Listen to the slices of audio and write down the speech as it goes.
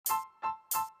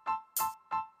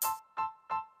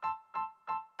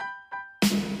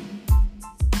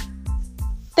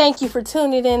Thank you for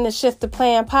tuning in to Shift the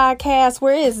Plan podcast,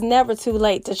 where it is never too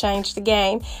late to change the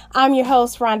game. I'm your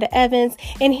host, Rhonda Evans,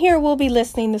 and here we'll be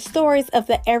listening to stories of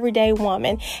the everyday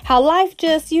woman. How life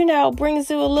just, brings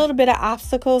you a little bit of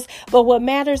obstacles, but what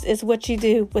matters is what you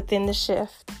do within the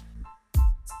shift.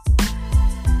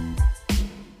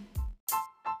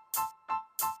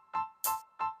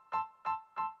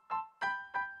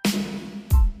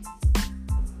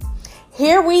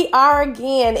 Here we are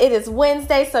again. It is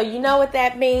Wednesday, so you know what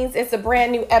that means. It's a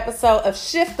brand new episode of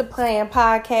Shift the Plan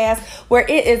podcast, where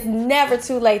it is never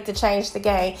too late to change the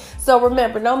game. So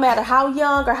remember, no matter how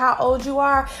young or how old you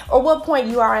are, or what point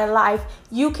you are in life,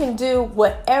 you can do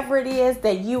whatever it is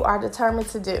that you are determined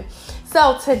to do.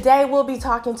 So today we'll be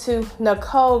talking to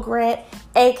Nicole Grant,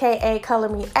 aka Color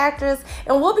Me Actress,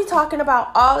 and we'll be talking about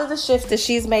all of the shifts that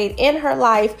she's made in her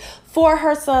life for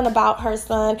her son, about her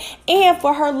son, and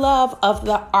for her love of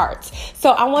the arts. So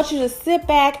I want you to sit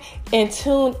back and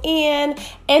tune in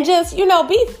and just,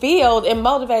 be filled and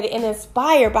motivated and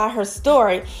inspired by her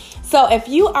story. So if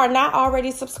you are not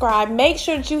already subscribed, make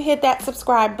sure that you hit that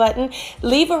subscribe button,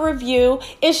 leave a review,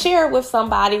 and share it with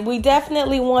somebody. We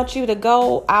definitely want you to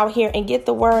go out here and get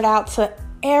the word out to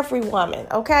every woman,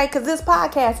 okay? Because this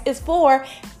podcast is for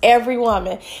every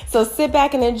woman. So sit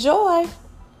back and enjoy.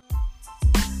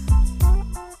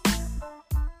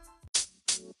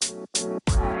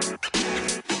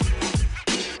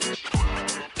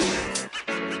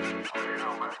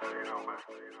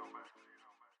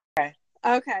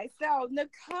 Okay, so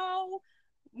Nicole,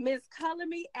 Miss Color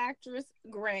Me Actress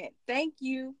Grant, thank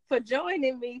you for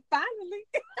joining me finally.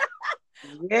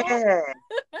 Yeah.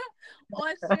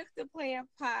 on Shift the Plan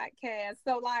podcast.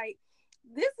 So,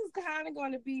 this is kind of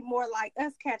going to be more like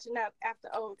us catching up after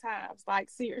old times.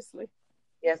 Seriously.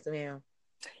 Yes, ma'am.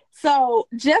 So,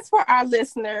 just for our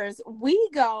listeners, we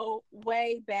go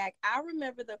way back. I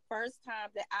remember the first time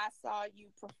that I saw you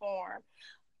perform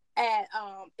at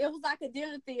it was like a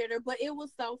dinner theater, but it was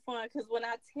so fun because when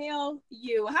I tell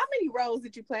you, how many roles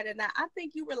did you play that night? I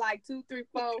think you were like 2, 3,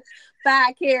 4,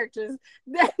 5 characters.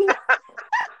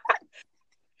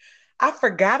 I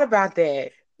forgot about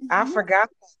that.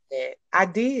 I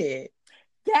did.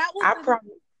 That was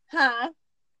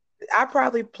I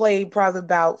probably played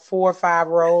about 4 or 5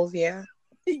 roles. Yeah.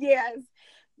 Yes.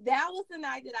 That was the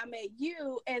night that I met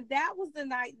you, and that was the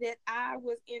night that I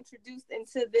was introduced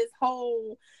into this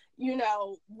whole,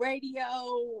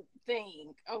 radio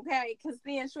thing, okay? Because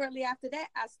then shortly after that,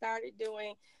 I started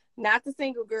doing Not the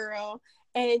Single Girl,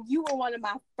 and you were one of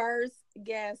my first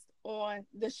guests on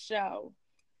the show.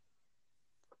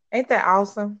 Ain't that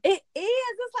awesome? It is.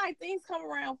 It's like things come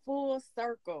around full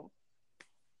circle.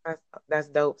 That's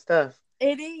dope stuff.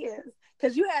 It is.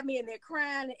 Because you had me in there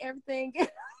crying and everything.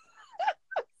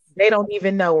 They don't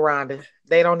even know, Rhonda.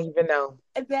 They don't even know.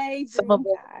 Some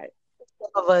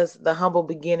of us, the humble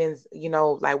beginnings,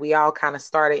 we all kind of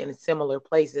started in similar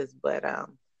places, but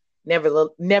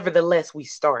nevertheless, we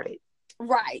started.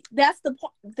 Right. That's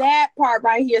that part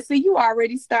right here. So you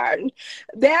already started.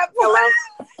 That part.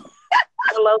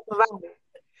 Hello, somebody.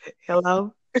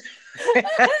 Hello.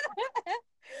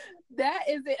 That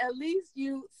is it. At least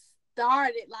you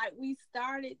started. We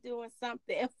started doing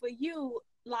something. And for you,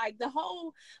 the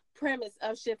whole premise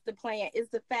of Shift the Plan is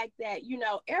the fact that,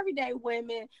 everyday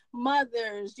women,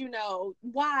 mothers,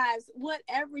 wives,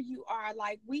 whatever you are,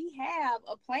 we have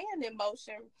a plan in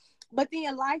motion, but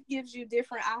then life gives you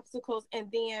different obstacles,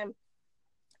 and then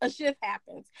a shift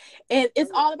happens, and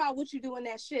it's all about what you do in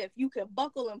that shift. You can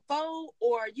buckle and fold,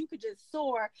 or you could just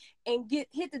soar and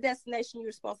hit the destination you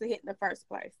were supposed to hit in the first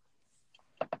place.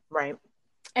 Right.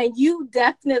 And you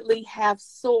definitely have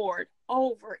soared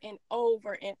over and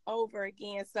over and over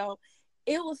again. So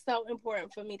it was so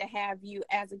important for me to have you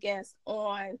as a guest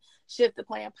on Shift the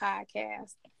Plan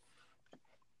podcast.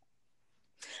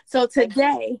 So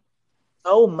today,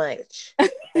 so much.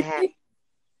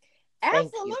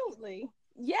 Absolutely.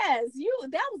 Yes,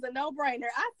 that was a no-brainer.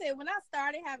 I said when I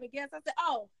started having guests, I said,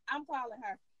 "Oh, I'm calling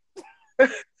her."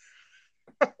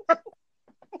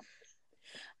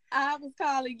 I was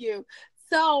calling you.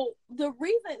 So the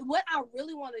reason, what I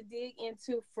really want to dig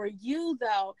into for you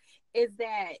though, is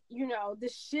that, the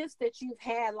shifts that you've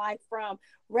had, from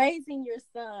raising your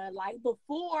son,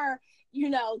 before,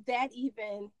 that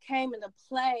even came into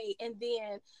play. And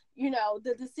then,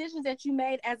 the decisions that you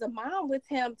made as a mom with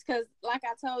him, because like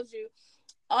I told you,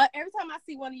 every time I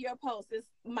see one of your posts, it's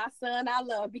my son I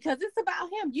love, because it's about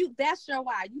him. That's your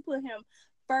why. You put him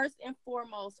first and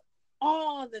foremost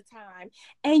all the time,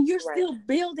 and you're still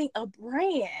building a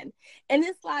brand. And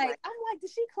it's I'm like, did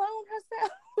she clone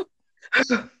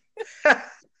herself?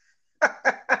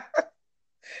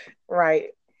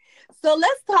 Right. So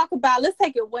let's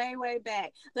take it way, way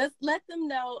back. Let's let them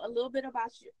know a little bit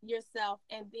about yourself,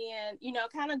 and then,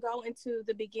 kind of go into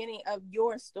the beginning of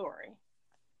your story.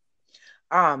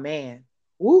 Oh man.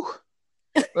 Woo.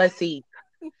 Let's see.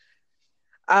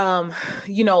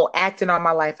 Acting all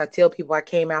my life, I tell people I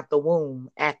came out the womb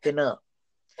acting up.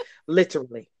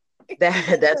 Literally. That's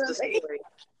the story.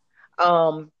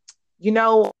 Um, you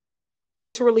know,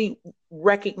 literally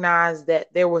recognize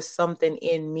that there was something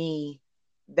in me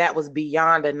that was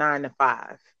beyond a 9 to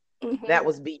 5. Mm-hmm. That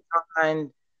was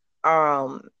beyond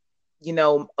a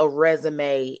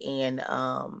resume and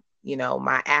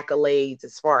my accolades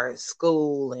as far as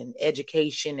school and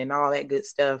education and all that good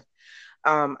stuff.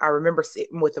 I remember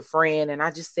sitting with a friend and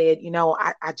I just said,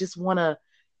 I just want to,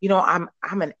 I'm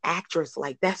an actress.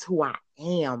 Like that's who I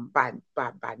am by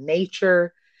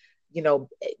nature,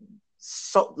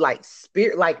 so like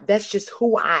spirit, like that's just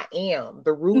who I am,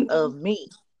 the root Mm-hmm. of me.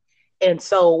 And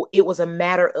so it was a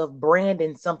matter of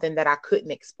branding something that I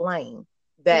couldn't explain,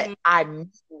 that Mm-hmm. I knew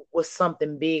was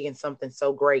something big and something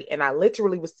so great. And I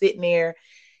literally was sitting there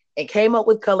and came up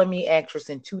with Color Me Actress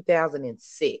in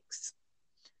 2006.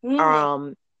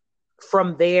 Mm-hmm.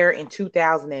 From there in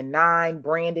 2009,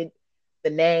 branded the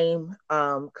name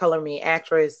Color Me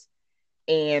Actress,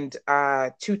 and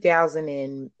 2000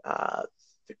 and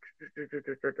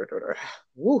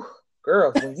woo,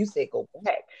 girls, when you say go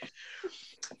back,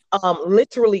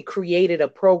 literally created a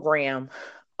program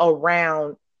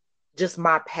around just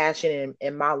my passion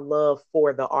and my love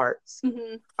for the arts.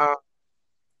 Mm-hmm.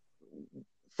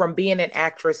 From being an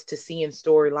actress to seeing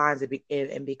storylines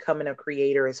and becoming a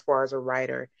creator as far as a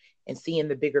writer, and seeing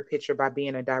the bigger picture by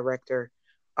being a director,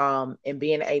 and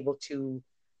being able to,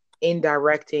 in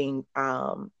directing,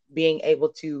 being able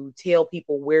to tell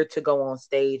people where to go on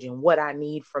stage and what I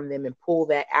need from them and pull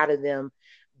that out of them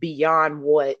beyond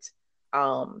what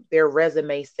their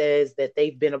resume says that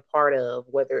they've been a part of,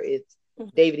 whether it's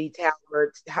Mm-hmm. David E.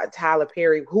 Talbert, Tyler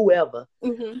Perry, whoever.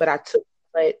 Mm-hmm. But I took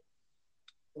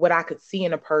what I could see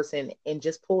in a person and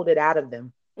just pulled it out of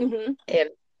them. Mm-hmm. And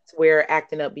that's where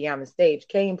Acting Up Beyond the Stage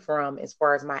came from. As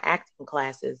far as my acting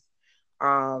classes,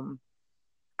 I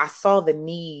saw the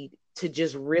need to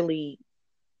just really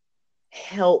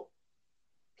help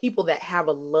people that have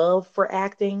a love for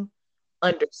acting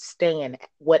understand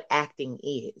what acting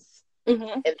is,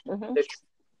 Mm-hmm. and Mm-hmm. the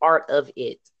art of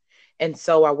it. And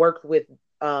so I worked with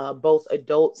both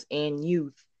adults and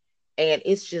youth, and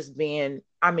it's just been,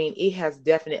 I mean, it has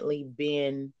definitely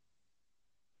been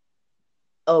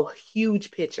a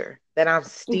huge picture that I'm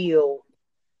still,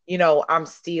 I'm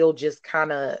still just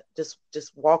kind of just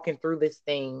walking through this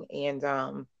thing.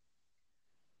 And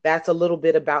that's a little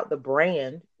bit about the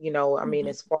brand. I mean,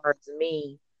 as far as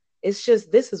me, it's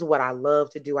just, this is what I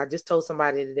love to do. I just told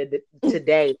somebody that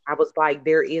today, I was like,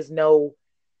 there's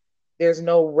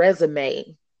no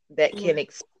resume that can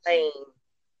explain,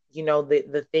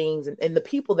 the things and the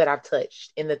people that I've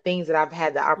touched and the things that I've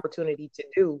had the opportunity to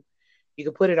do. You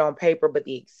can put it on paper, but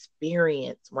the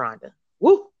experience, Rhonda,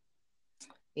 woo,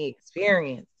 the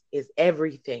experience is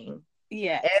everything.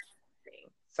 Yes. Everything.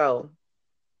 So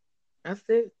that's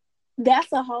it.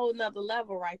 That's a whole nother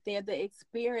level right there, the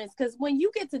experience. Because when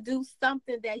you get to do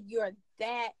something that you're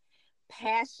that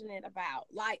passionate about,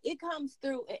 like it comes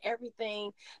through in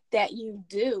everything that you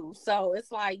do. So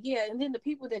it's like, yeah. And then the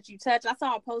people that you touch, I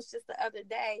saw a post just the other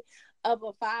day of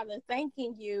a father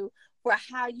thanking you for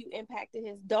how you impacted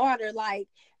his daughter. Like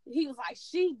he was like,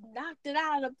 she knocked it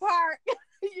out of the park.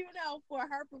 For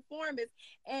her performance,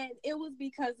 and it was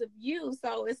because of you.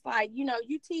 So it's like, you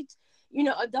teach,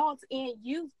 adults and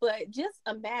youth, but just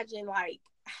imagine like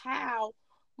how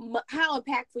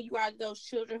impactful you are to those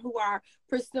children who are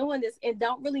pursuing this and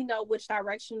don't really know which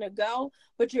direction to go,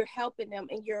 but you're helping them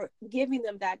and you're giving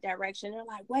them that direction. They're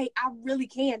like, wait, I really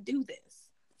can do this.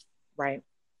 Right.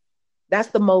 That's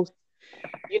the most,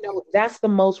 that's the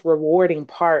most rewarding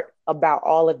part about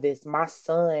all of this. My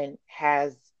son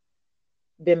has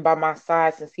been by my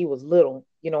side since he was little,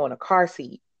 in a car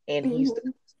seat, and he used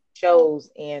to shows,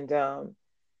 and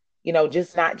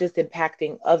just not just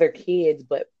impacting other kids,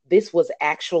 but this was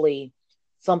actually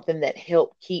something that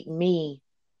helped keep me,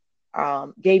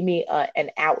 gave me an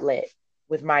outlet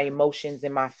with my emotions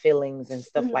and my feelings and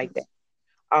stuff like that.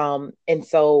 And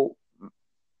so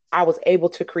I was able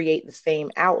to create the same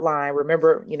outline.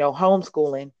 Remember,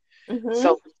 homeschooling.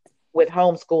 So with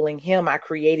homeschooling him, I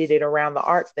created it around the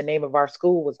arts. The name of our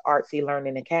school was Artsy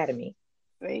Learning Academy.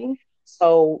 Right.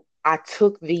 So I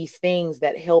took these things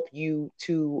that help you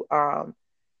to,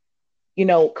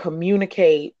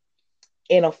 communicate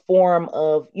in a form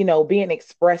of, being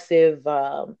expressive,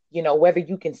 whether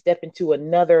you can step into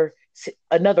another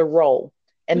role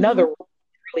Another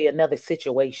really another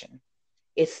situation.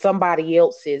 It's somebody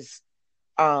else's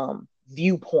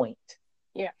viewpoint.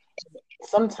 Yeah.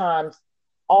 Sometimes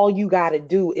all you got to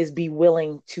do is be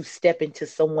willing to step into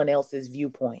someone else's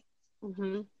viewpoint.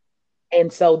 Mm-hmm.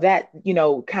 And so that,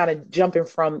 kind of jumping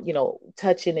from,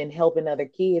 touching and helping other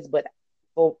kids, but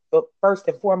first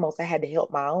and foremost, I had to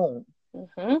help my own,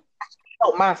 Mm-hmm.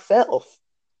 help myself.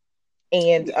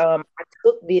 And Yeah. I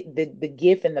took the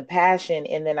gift and the passion,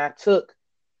 and then I took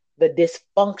the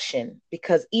dysfunction,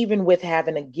 because even with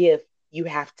having a gift, you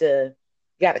got to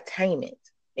tame it,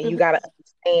 and you Mm-hmm. got to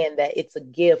understand that it's a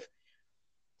gift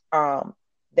um,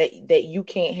 that you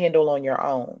can't handle on your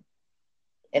own,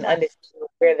 and Right. understand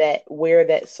where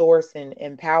that source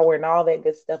and power and all that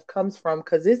good stuff comes from,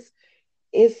 because it's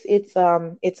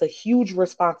a huge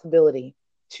responsibility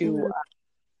to Mm-hmm.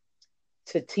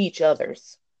 to teach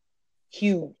others,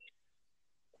 huge,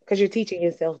 because you're teaching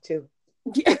yourself too.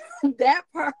 Yeah, that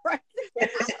part right there.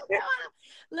 I don't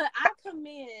know. Look, I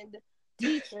commend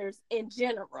teachers in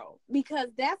general because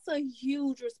that's a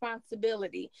huge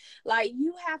responsibility. Like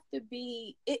you have to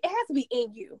be, it has to be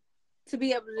in you to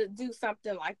be able to do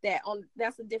something like that. On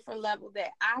that's a different level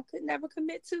that I could never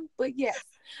commit to. But yes,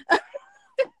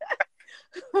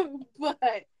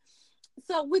 but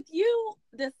so with you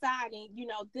deciding,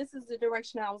 this is the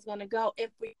direction I was going to go, and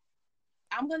for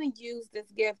I'm going to use this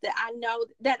gift that I know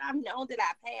that I've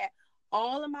had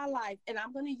all of my life, and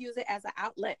I'm going to use it as an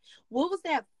outlet. What was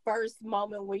that first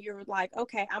moment where you were like,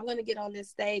 okay, I'm going to get on this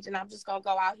stage and I'm just going to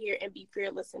go out here and be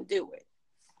fearless and do it?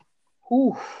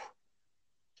 Ooh,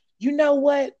 you know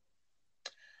what?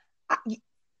 I,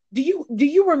 do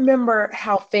you remember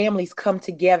how families come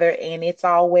together and it's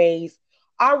always,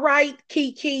 all right,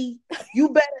 Kiki, you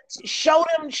better show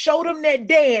them that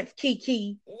dance,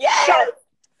 Kiki. Show Yes.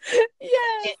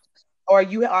 Yes. it. Or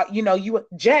you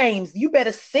James, you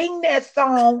better sing that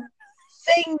song.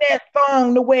 Sing that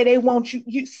song the way they want you.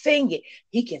 You sing it.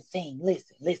 He can sing.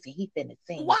 Listen, he finna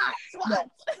sing. Watch.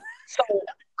 So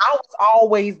I was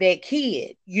always that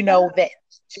kid, that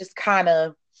just kind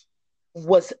of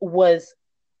was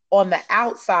on the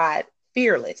outside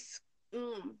fearless.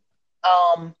 Mm,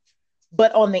 Um,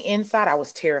 but on the inside, I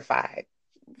was terrified.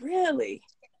 really?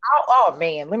 Oh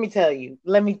man, let me tell you.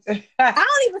 I don't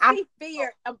even I see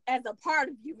fear as a part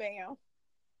of you, ma'am.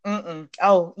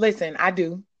 oh, listen, I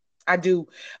do,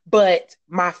 but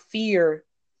my fear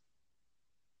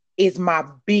is my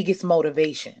biggest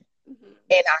motivation, Mm-hmm.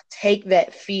 and I take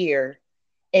that fear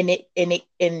and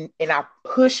I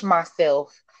push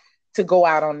myself to go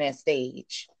out on that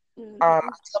stage. I Mm-hmm.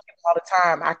 tell people all the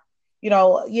time,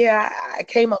 yeah, I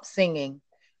came up singing,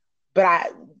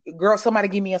 but girl, somebody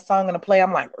give me a song and a play,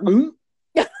 I'm like, "Mm?"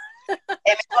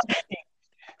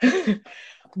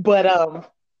 But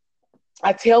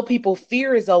I tell people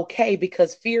fear is okay,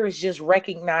 because fear is just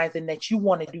recognizing that you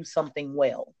want to do something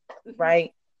well, Mm-hmm.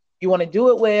 right? You want to do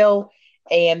it well,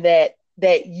 and that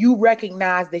you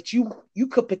recognize that you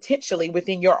could potentially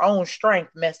within your own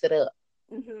strength mess it up.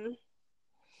 Mm-hmm. That.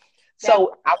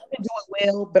 So I want to do it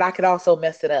well, but I could also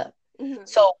mess it up. Mm-hmm.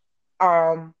 So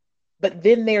um but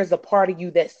then there's a part of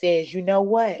you that says, you know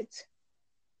what?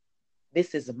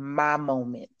 This is my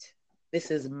moment.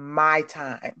 This is my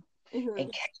time. Mm-hmm. And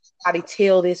can't nobody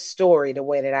tell this story the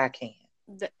way that I can.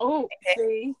 Oh,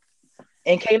 see.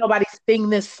 And can't nobody sing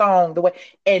this song the way,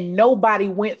 and nobody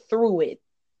went through it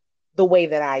the way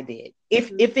that I did. If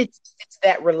Mm-hmm. if it's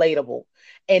that relatable,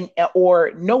 and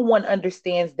or no one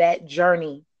understands that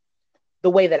journey the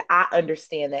way that I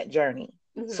understand that journey.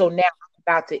 So Mm-hmm. now I'm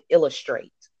about to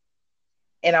illustrate,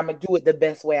 and I'm gonna do it the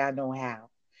best way I know how.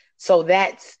 So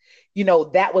that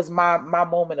was my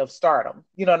moment of stardom.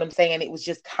 You know what I'm saying? It was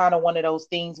just kind of one of those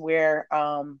things where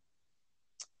I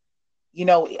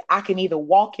can either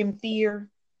walk in fear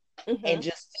and Mm-hmm.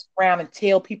 just sit around and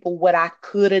tell people what I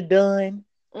could have done,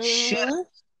 should, Mm-hmm.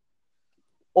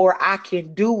 or I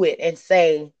can do it and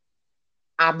say,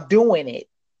 I'm doing it.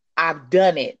 I've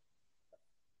done it.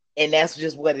 And that's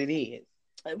just what it is,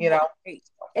 you know? Right.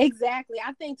 Exactly.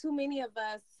 I think too many of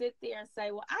us sit there and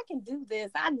say, well, I can do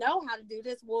this. I know how to do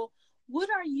this. Well, what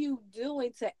are you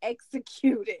doing to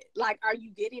execute it? Like, are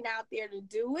you getting out there to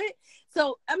do it?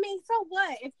 So, I mean, so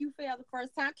what if you fail the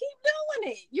first time? Keep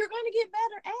doing it. You're going to get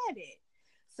better at it.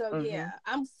 So, Mm-hmm. yeah,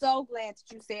 I'm so glad that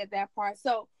you said that part.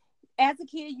 So, as a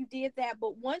kid, you did that.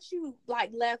 But once you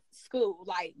like left school,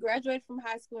 like graduated from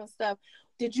high school and stuff,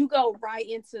 did you go right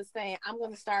into saying I'm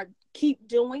going to start keep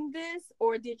doing this,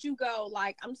 or did you go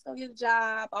like I'm just going to get a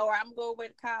job, or I'm going away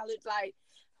to college? Like,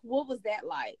 what was that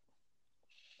like?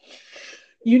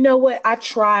 You know what? I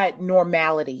tried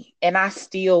normality and I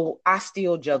still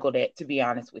juggle that, to be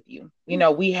honest with you. You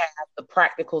know, we have the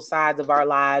practical sides of our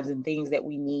lives and things that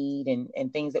we need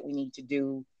and things that we need to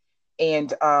do.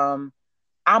 And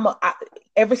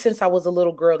ever since I was a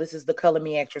little girl, this is the Color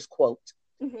Me Actress quote.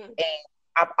 Mm-hmm. And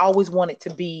I've always wanted to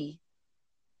be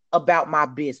about my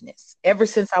business. Ever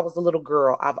since I was a little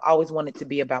girl, I've always wanted to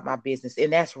be about my business,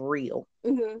 and that's real.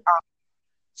 Mm-hmm.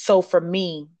 So for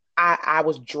me, I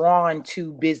was drawn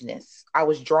to business. I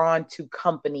was drawn to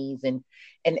companies and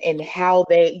how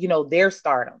they, their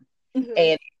stardom Mm-hmm.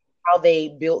 and how they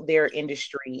built their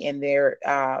industry and their,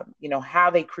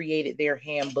 how they created their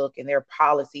handbook and their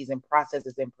policies and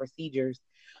processes and procedures.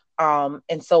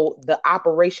 And so the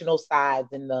operational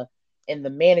sides and the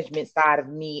management side of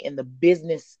me and the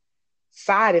business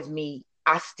side of me,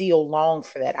 I still long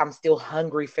for that. I'm still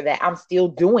hungry for that. I'm still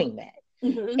doing that.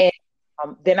 Mm-hmm. And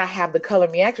then I have the Color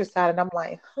Me Actress side, and I'm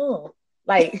like, so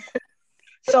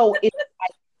it's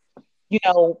like,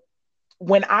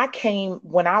 when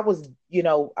I was,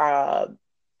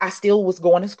 I still was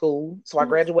going to school. So I Mm-hmm.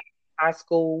 graduated high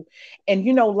school, and,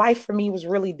 life for me was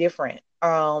really different.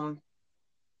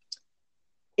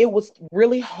 It was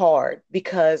really hard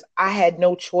because I had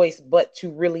no choice but to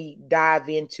really dive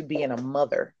into being a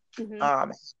mother. Mm-hmm.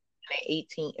 At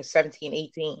 18, 17,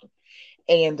 18.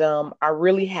 And I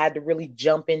really had to really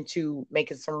jump into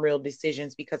making some real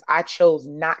decisions because I chose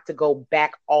not to go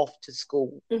back off to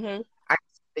school. Mm-hmm. I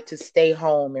decided to stay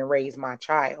home and raise my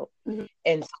child. Mm-hmm.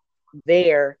 And so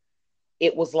there,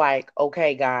 it was like,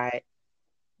 okay, God,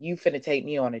 you finna take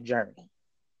me on a journey,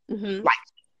 Mm-hmm. like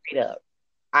straight up.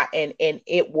 And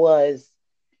it was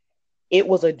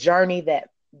a journey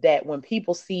that when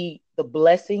people see the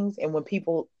blessings and when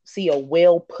people see a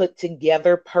well put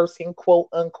together person, quote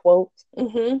unquote,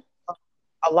 Mm-hmm.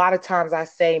 a lot of times I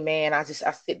say, man, I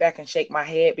sit back and shake my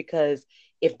head because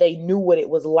if they knew what it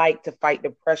was like to fight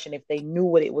depression, if they knew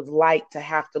what it was like to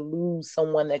have to lose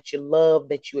someone that you love,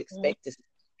 that you expect to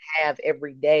have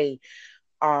every day,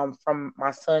 from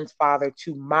my son's father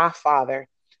to my father,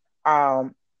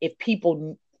 if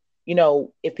people,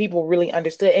 if people really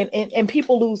understood, and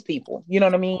people lose people, you know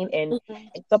what I mean? Mm-hmm.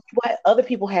 And other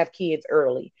people have kids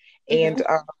early, and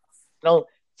Mm-hmm. know,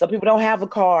 some people don't have a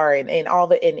car and all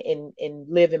the and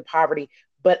live in poverty,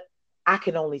 but I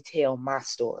can only tell my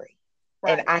story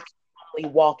and Right. I can only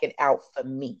walk it out for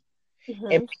me and Mm-hmm.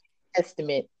 be a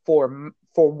testament for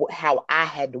how I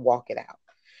had to walk it out.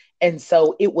 And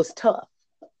so it was tough.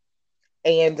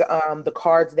 And the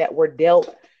cards that were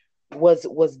dealt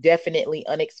was definitely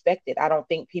unexpected. I don't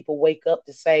think people wake up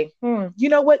to say, you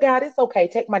know what, God, it's okay.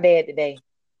 Take my dad today.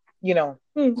 You know,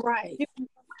 Right.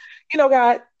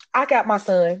 God, I got my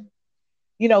son.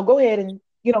 Go ahead and,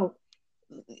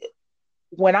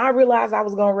 when I realized I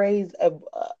was going to raise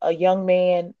a young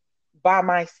man by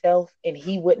myself and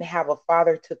he wouldn't have a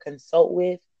father to consult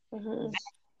with, Mm-hmm. that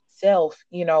self,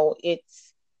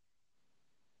 it's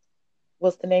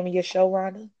what's the name of your show,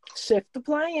 Rhonda? Shift the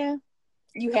plan.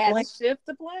 You The had plan. to shift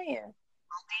the plan.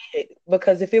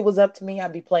 Because if it was up to me,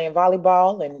 I'd be playing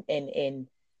volleyball and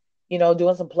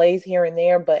doing some plays here and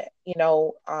there. But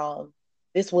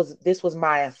this was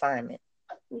my assignment.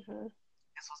 Mm-hmm.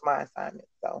 This was my assignment.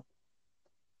 So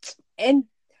And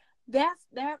that's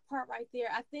that part right there.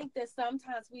 I think that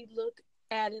sometimes we look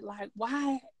at it like,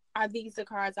 why are these the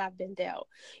cards I've been dealt?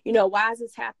 Why is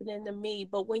this happening to me?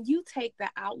 But when you take the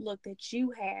outlook that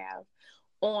you have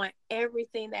on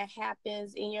everything that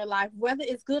happens in your life, whether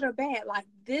it's good or bad, like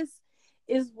this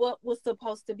is what was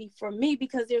supposed to be for me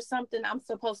because there's something I'm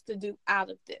supposed to do out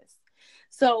of this.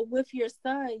 So with your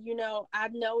son,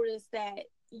 I've noticed that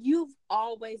you've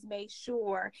always made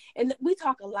sure, and we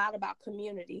talk a lot about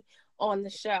community on the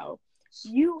show.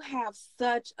 You have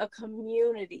such a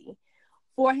community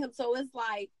for him. So it's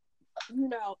like,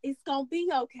 it's going to be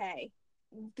okay.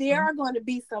 There are going to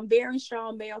be some very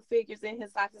strong male figures in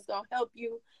his life that's going to help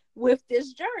you with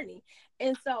this journey.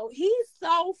 And so he's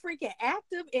so freaking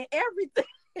active in everything.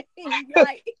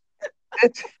 Like,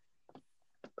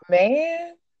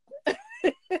 man,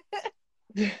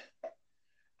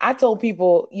 I told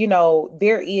people,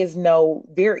 there's no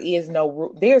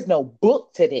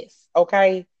book to this,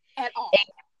 okay? at all. And,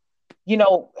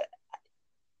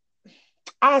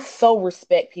 I so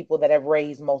respect people that have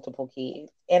raised multiple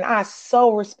kids, and I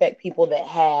so respect people that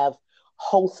have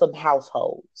wholesome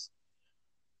households.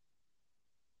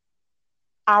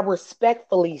 I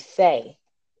respectfully say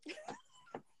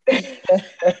that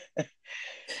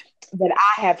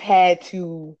I have had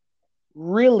to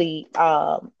really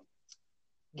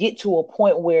get to a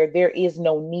point where there is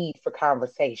no need for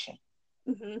conversation.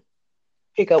 Mm-hmm.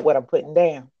 Pick up what I'm putting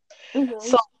down. Mm-hmm.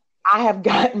 So I have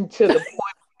gotten to the point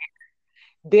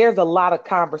there's a lot of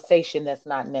conversation that's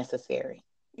not necessary.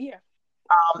 Yeah.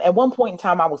 At one point in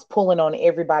time, I was pulling on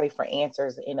everybody for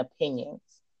answers and opinions.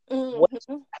 What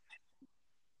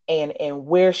Mm-hmm. and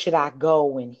where should I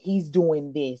go? And he's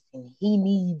doing this and he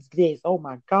needs this. Oh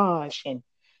my gosh. And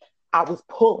I was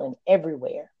pulling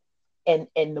everywhere. And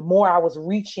the more I was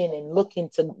reaching and looking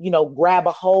to, grab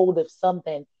a hold of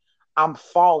something, I'm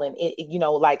falling.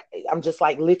 Like I'm just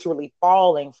like literally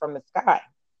falling from the sky.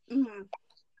 Mm-hmm.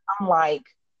 I'm like,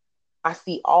 I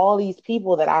see all these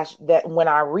people that when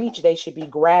I reach, they should be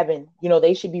grabbing,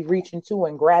 they should be reaching to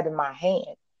and grabbing my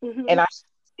hand. Mm-hmm. And I should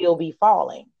still be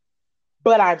falling,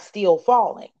 but I'm still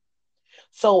falling.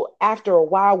 So after a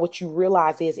while, what you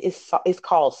realize is it's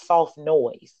called soft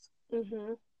noise,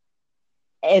 Mm-hmm.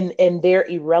 and they're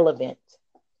irrelevant.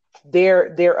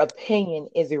 Their opinion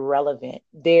is irrelevant.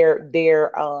 Their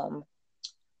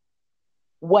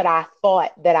what I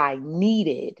thought that I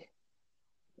needed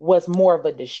was more of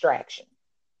a distraction.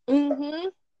 Mm-hmm.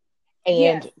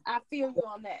 Yes, And I feel you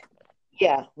on that.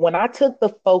 yeah, when I took the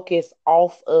focus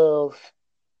off of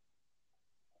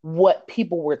what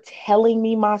people were telling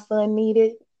me my son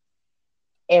needed,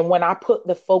 and when I put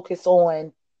the focus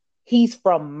on he's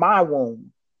from my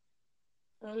womb,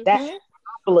 that's Mm-hmm.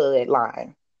 my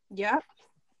bloodline, Yep.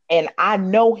 and I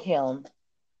know him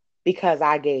because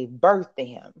I gave birth to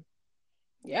him.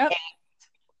 Yep.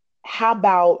 How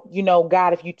about,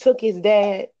 God, if you took his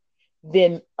dad,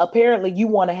 then apparently you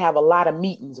want to have a lot of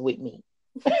meetings with me.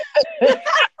 I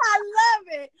love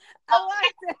it. I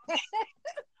like that.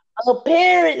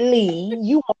 Apparently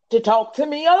you want to talk to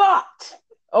me a lot.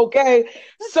 Okay.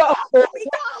 So, We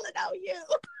calling on you.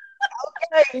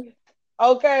 okay.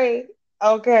 Okay.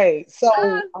 Okay. I So,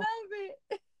 love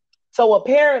it. so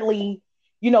apparently,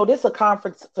 this is a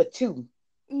conference for two.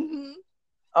 Mm-hmm.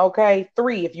 Okay.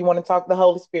 Three, if you want to talk the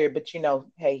Holy Spirit, but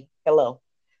hey, hello.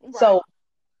 Right. So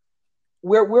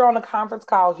we're on a conference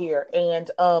call here, and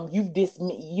you've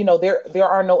there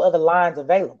are no other lines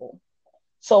available.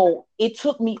 So it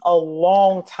took me a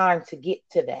long time to get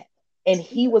to that. And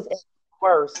he was at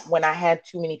worst when I had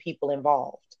too many people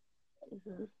involved.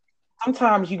 Mm-hmm.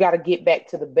 Sometimes you got to get back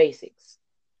to the basics.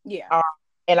 Yeah. Um,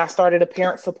 and I started a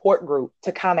parent support group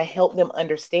to kind of help them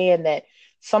understand that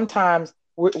sometimes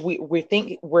we're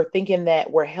thinking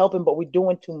that we're helping, but we're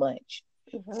doing too much.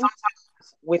 Mm-hmm.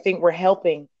 Sometimes we think we're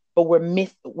helping, but we're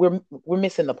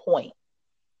missing the point.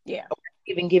 Yeah.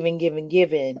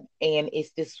 Giving, and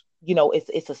it's this,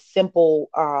 it's a simple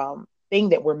thing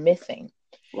that we're missing.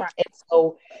 Right. And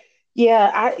so,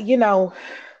 yeah,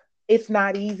 it's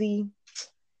not easy,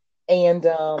 and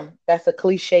that's a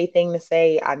cliche thing to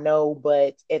say, I know,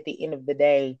 but at the end of the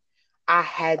day, I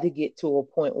had to get to a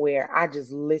point where I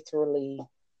just literally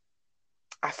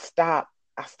I stopped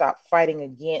fighting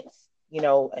against,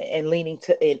 and leaning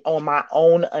to it on my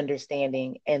own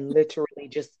understanding, and literally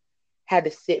just had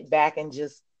to sit back and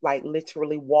just like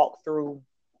literally walk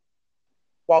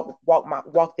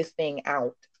this thing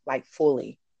out like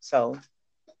fully. So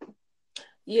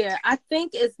Yeah, I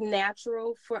think it's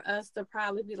natural for us to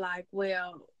probably be like,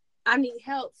 well, I need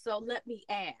help, so let me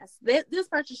ask. This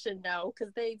person should know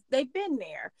because they've been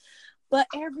there. But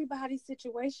everybody's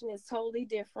situation is totally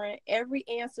different. Every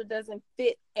answer doesn't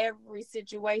fit every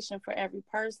situation for every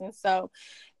person. So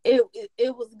it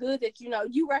was good that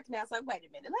you recognize, like, wait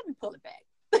a minute, let me pull it back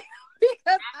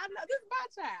because I know this is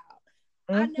my child.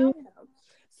 I mhm, know him.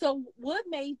 So what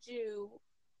made you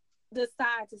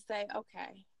decide to say,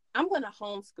 okay, I'm going to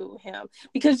homeschool him?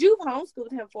 Because you've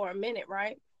homeschooled him for a minute,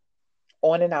 right?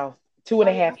 on and off, two and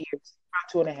a On half and years,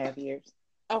 about 2.5 years.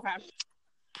 okay.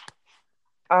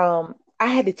 I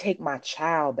had to take my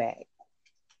child back.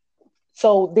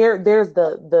 So there's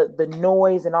the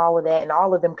noise and all of that, and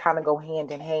all of them kind of go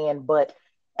hand in hand. But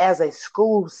as a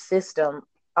school system,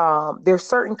 there's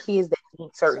certain kids that need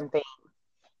certain things,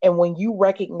 and when you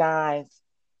recognize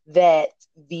that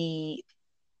the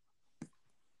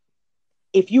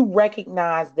if you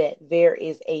recognize that there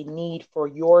is a need for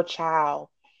your child,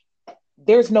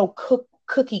 there's no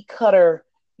cookie cutter,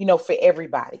 for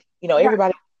everybody. Right.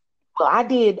 Everybody. Well, I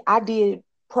did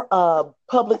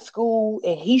public school,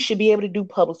 and he should be able to do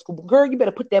public school. But girl, you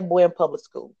better put that boy in public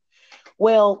school.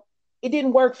 Well, it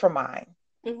didn't work for mine.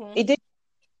 Mm-hmm. It did,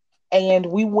 and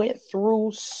we went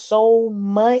through so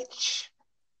much.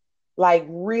 Like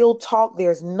real talk,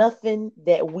 there's nothing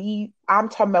that I'm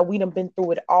talking about. We done been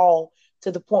through it all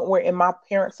to the point where in my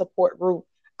parent support group,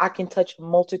 I can touch a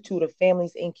multitude of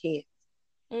families and kids.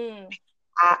 Mm.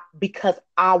 Because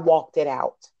I walked it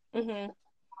out. Mm-hmm.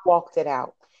 Walked it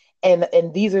out. And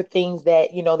these are things that,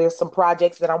 there's some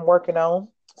projects that I'm working on.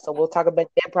 So we'll talk about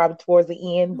that probably towards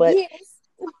the end. But Yes.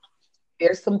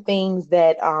 there's some things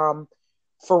that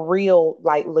for real,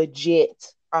 like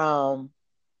legit,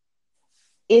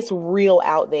 it's real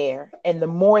out there. And the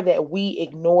more that we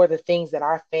ignore the things that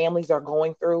our families are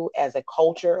going through as a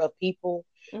culture of people,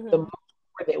 the more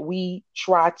Mm-hmm. that we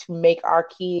try to make our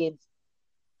kids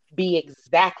be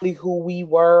exactly who we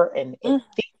were, and Mm,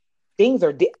 things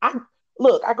are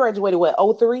look, I graduated what,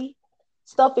 03.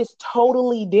 Stuff is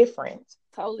totally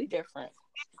totally different.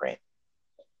 different.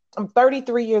 I'm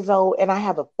 33 years old and I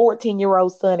have a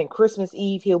 14-year-old son, and Christmas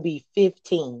Eve he'll be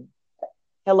 15.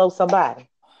 Hello, somebody.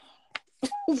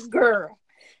 Girl,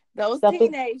 those Stuff is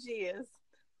teenage years.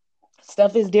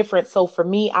 stuff is different. So for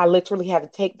me, I literally had to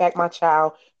take back my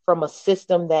child from a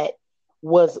system that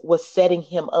was setting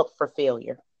him up for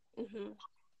failure. Hmm.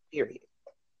 Period.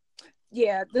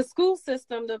 Yeah, the school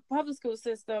system, the public school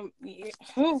system.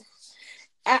 Whew.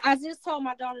 I just told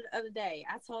my daughter the other day.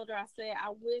 I told her, I said, I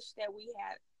wish that we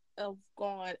had have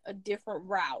gone a different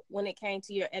route when it came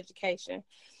to your education,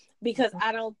 because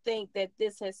I don't think that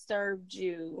this has served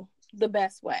you the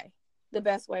best way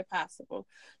possible.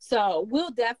 So we'll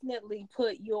definitely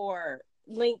put your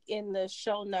link in the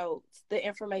show notes, the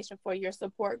information for your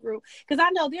support group, because I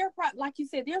know like you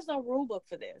said, there's no rule book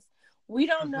for this. We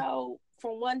don't Mhm. know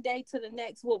from one day to the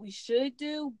next what we should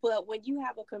do, but when you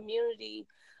have a community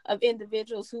of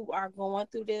individuals who are going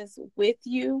through this with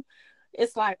you,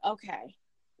 it's like, okay,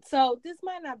 so this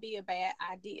might not be a bad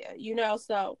idea,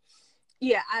 So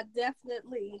yeah, I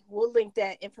definitely will link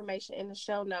that information in the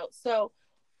show notes. So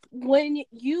when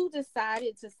you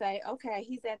decided to say, okay,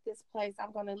 he's at this place,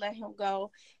 I'm going to let him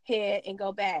go ahead and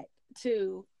go back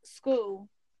to school,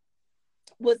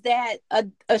 was that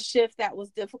a shift that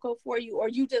was difficult for you, or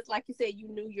you just, like you said, you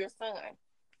knew your son?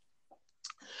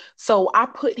 So I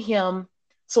put him.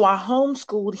 So I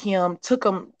homeschooled him. Took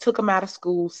him out of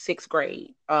school 6th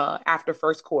grade. After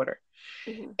first quarter,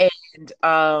 Mm-hmm.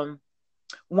 and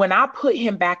when I put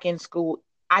him back in school,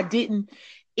 I didn't.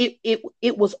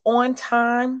 It was on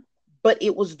time, but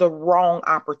it was the wrong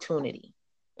opportunity.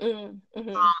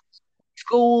 Mm-hmm.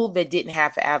 School that didn't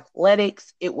have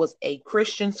athletics. It was a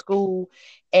Christian school,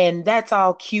 and that's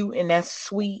all cute and that's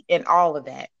sweet and all of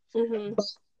that. Mm-hmm.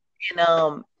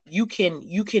 And you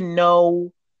can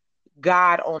know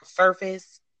God on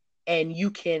surface, and you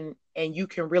can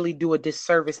really do a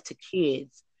disservice to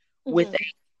kids with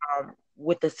Mm-hmm.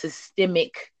 with a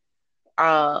systemic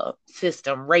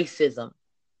system, racism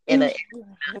in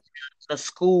Mm-hmm. a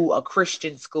school, a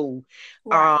Christian school,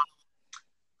 um, Right.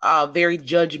 a very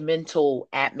judgmental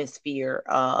atmosphere,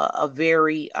 a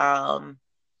very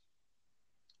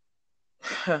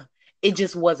it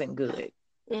just wasn't good.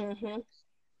 Mm-hmm.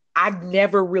 I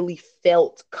never really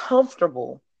felt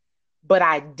comfortable, but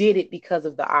I did it because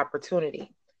of the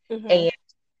opportunity. Mm-hmm. And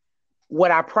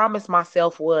what I promised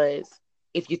myself was,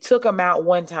 if you took them out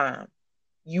one time,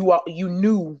 you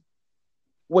knew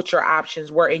what your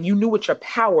options were, and you knew what your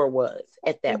power was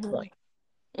at that Mm-hmm. point.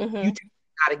 You Mm-hmm. take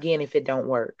it out again if it don't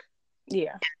work.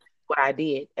 Yeah. What I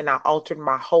did, and I altered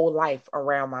my whole life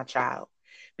around my child,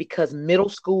 because middle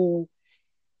school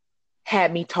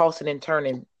had me tossing and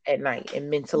turning at night, and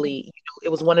mentally, Mm-hmm. it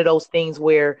was one of those things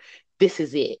where this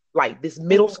is it. Like this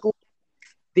middle Mm-hmm. school,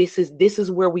 this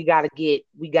is where we gotta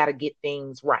get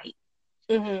things right.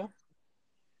 Mm-hmm.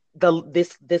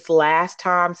 This last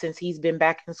time since he's been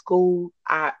back in school,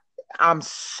 I'm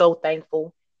so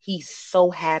thankful. He's so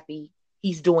happy.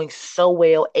 He's doing so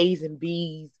well, A's and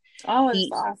B's. Oh, that's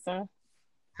He awesome.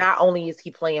 Not only is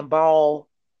he playing ball,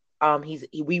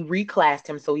 we reclassed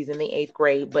him, so he's in the 8th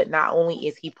grade. But not only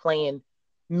is he playing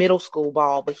middle school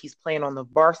ball, but he's playing on the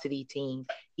varsity team.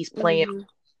 He's playing Mm-hmm.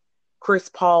 Chris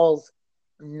Paul's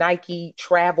Nike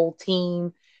travel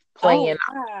team, playing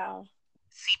Oh, wow.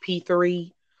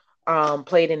 CP3.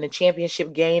 Played in the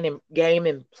championship game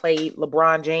and played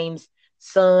LeBron James'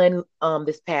 son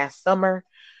this past summer.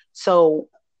 So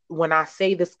when I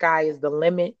say the sky is the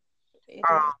limit, It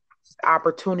um, is.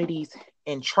 opportunities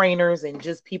and trainers and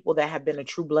just people that have been a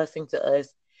true blessing to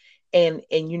us. And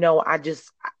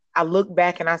I look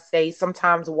back and I say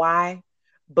sometimes why,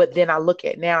 but then I look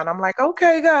at now and I'm like,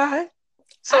 okay, God.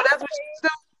 So I that's what you do.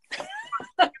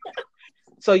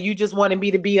 So you just wanted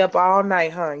me to be up all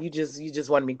night, huh? You just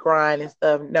wanted me crying and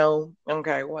stuff. No,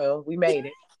 okay, well, we made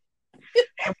it.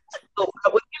 And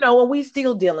and we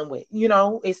still dealing with,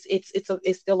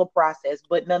 it's still a process,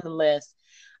 but nonetheless,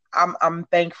 I'm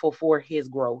thankful for his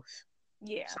growth.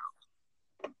 yeah.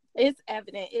 It's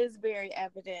evident. It's very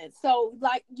evident. So,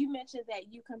 like you mentioned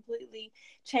that you completely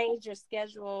changed your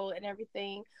schedule and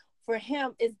everything. for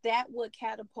him, is that what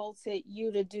catapulted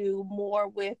you to do more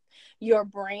with your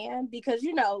brand? Because,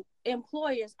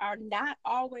 employers are not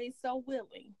always so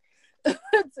willing to,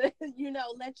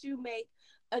 let you make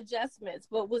adjustments.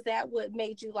 But was that what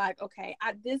made you like, okay,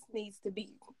 this needs to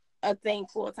be a thing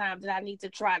full time that I need to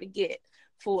try to get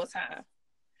full time?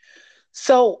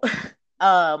 So,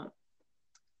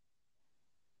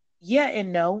 yeah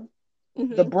and no.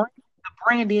 The Mm-hmm.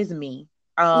 brand is me.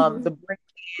 Mm-hmm. The brand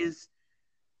is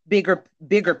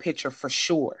bigger picture for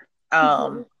sure.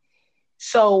 Mm-hmm.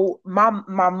 So my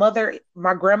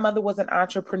grandmother was an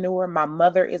entrepreneur. My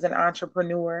mother is an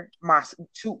entrepreneur. My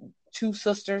two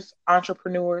sisters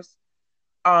entrepreneurs.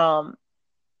 Um,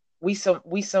 we some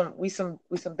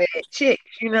bad chicks,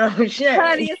 you know what I'm saying?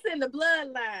 Honey, it's in the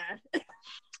bloodline.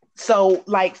 So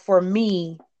like for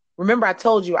me, remember I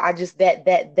told you I just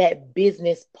that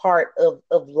business part of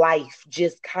life,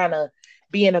 just kind of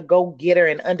being a go-getter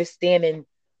and understanding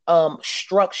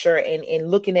structure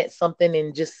and looking at something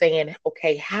and just saying,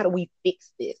 okay, how do we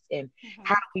fix this and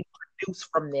how Mm-hmm. do we produce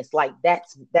from this? Like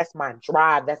that's my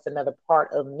drive. That's another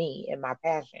part of me and my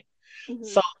passion. Mm-hmm.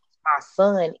 So my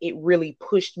son, it really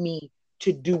pushed me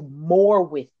to do more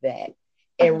with that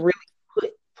and Mm-hmm.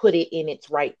 really put it in its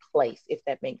right place, if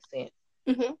that makes sense.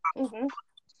 Mm-hmm. Mm-hmm.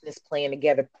 This plan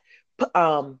together, put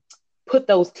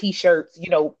those t-shirts,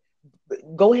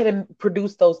 go ahead and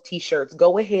produce those t-shirts,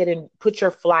 go ahead and put your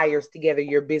flyers together,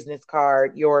 your business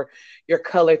card, your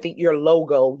color thing, your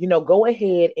logo, go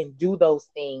ahead and do those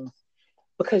things,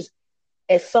 because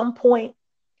at some point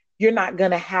you're not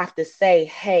going to have to say,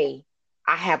 hey,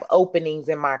 I have openings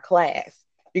in my class.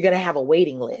 You're going to have a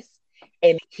waiting list.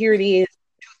 And here it is,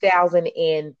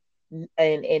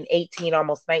 2018,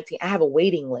 almost 19. I have a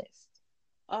waiting list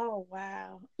Oh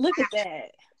wow! Look at that.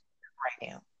 right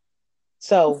now.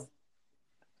 So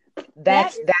That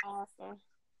that's is that awesome.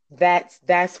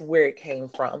 that's where it came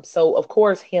from. So of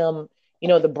course him,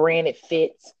 the brand, it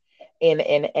fits,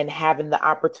 and having the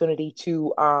opportunity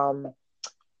to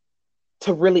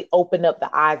really open up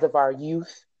the eyes of our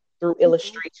youth through Mm-hmm.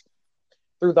 illustration,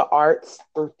 through the arts,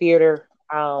 through theater,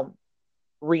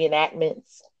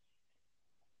 reenactments,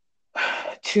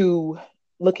 to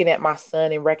looking at my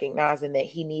son and recognizing that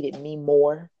he needed me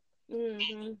more.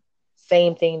 Mm-hmm.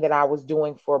 Same thing that I was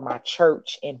doing for my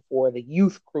church and for the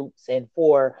youth groups and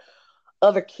for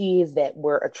other kids that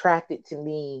were attracted to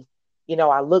me.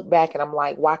 I look back and I'm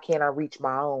like, why can't I reach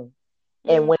my own?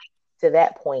 And when to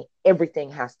that point,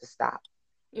 everything has to stop.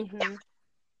 Mm-hmm.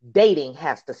 Dating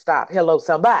has to stop. Hello,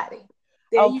 somebody.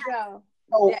 There Okay. you go.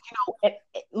 So, That.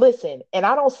 listen, and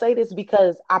I don't say this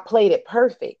because I played it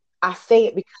perfect. I say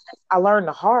it because I learned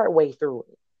the hard way through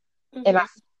it. And Mm-hmm.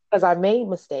 because I made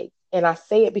mistakes. And I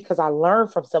say it because I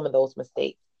learned from some of those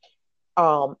mistakes.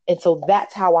 And so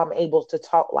that's how I'm able to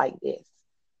talk like this,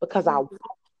 because Mm-hmm.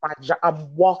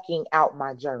 I'm walking out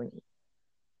my journey.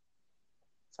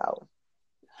 So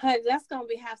Honey, that's gonna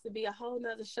have to be a whole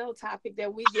nother show topic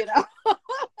that we get on.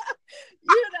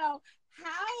 you know,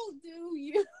 how do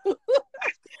you right?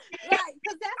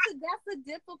 Because that's a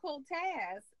difficult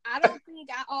task. I don't think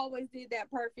I always did that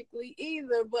perfectly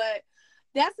either, but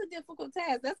that's a difficult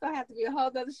task. That's gonna have to be a whole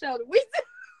other show that we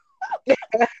do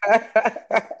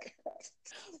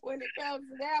when it comes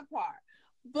to that part.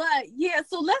 But yeah,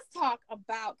 so let's talk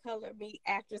about Color Me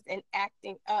Actress and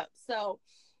acting up. So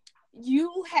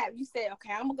you said,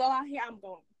 okay, I'm gonna go out here, I'm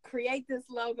gonna create this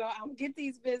logo, I'm gonna get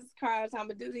these business cards, I'm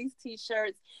gonna do these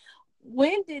t-shirts.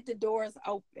 When did the doors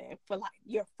open for like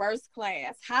your first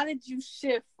class? How did you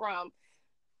shift from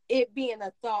it being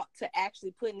a thought to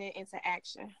actually putting it into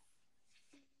action?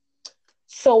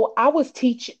 So I was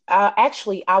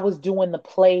actually I was doing the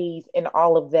plays and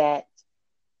all of that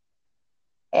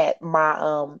at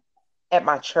my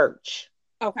church.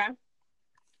 Okay.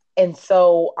 And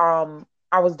so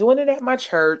I was doing it at my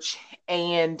church,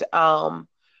 and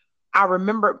I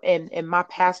remember, and my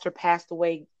pastor passed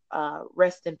away,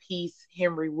 rest in peace,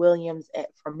 Henry Williams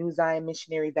from New Zion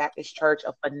Missionary Baptist Church,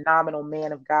 a phenomenal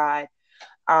man of God.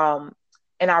 Um,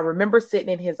 and I remember sitting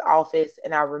in his office,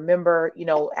 and I remember,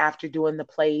 after doing the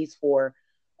plays for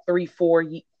 3, 4,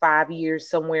 5 years,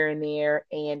 somewhere in there,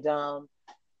 and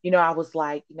I was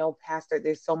like, Pastor,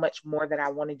 there's so much more that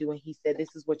I want to do. And he said,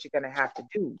 this is what you're going to have to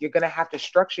do. You're going to have to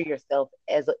structure yourself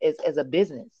as a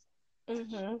business.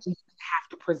 Mm-hmm. You have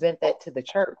to present that to the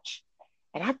church.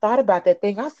 And I thought about that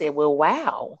thing. I said, well,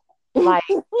 wow. Like,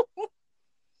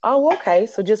 oh, okay.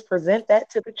 So just present that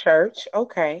to the church.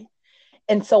 Okay.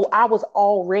 And so I was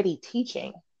already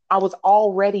teaching. I was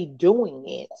already doing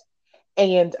it.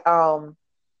 And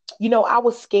I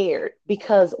was scared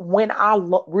because when I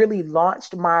really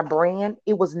launched my brand,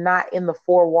 it was not in the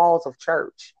four walls of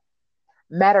church.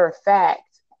 Matter of fact,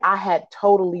 I had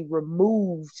totally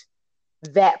removed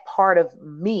that part of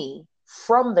me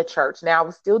from the church. Now I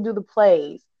would still do the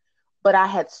plays, but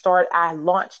I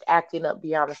launched Acting Up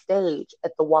Beyond the Stage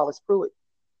at the Wallace Pruitt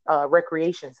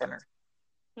Recreation Center.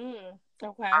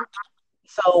 Okay.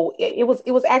 So it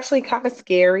was actually kind of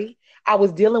scary. I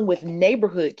was dealing with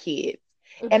neighborhood kids,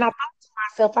 and I Mm-hmm. thought to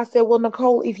myself, I said, "Well,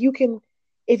 Nicole, if you can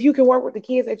work with the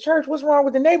kids at church, what's wrong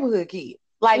with the neighborhood kids?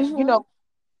 Like, Mm-hmm.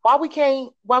 why we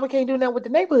can't do that with the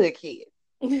neighborhood kids?"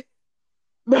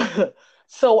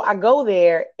 So I go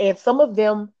there, and some of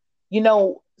them,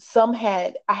 I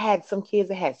had some kids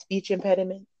that had speech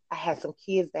impediments. I had some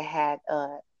kids that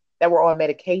were on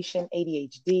medication,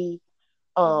 ADHD,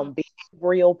 Mm-hmm.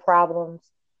 behavioral problems,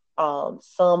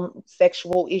 some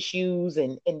sexual issues,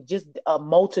 and just a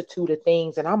multitude of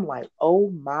things. And I'm like, oh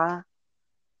my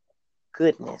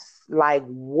goodness, like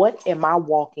what am I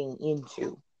walking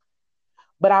into?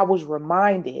 But I was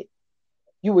reminded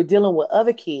you were dealing with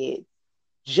other kids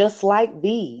just like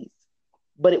these,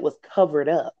 but it was covered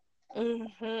up.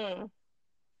 Mm-hmm.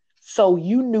 So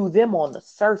you knew them on the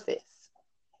surface.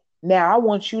 Now I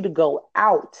want you to go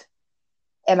out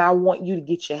and I want you to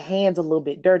get your hands a little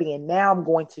bit dirty. And now I'm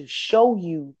going to show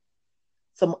you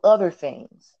some other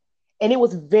things. And it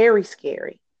was very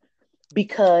scary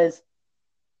because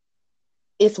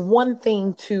it's one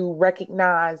thing to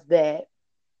recognize that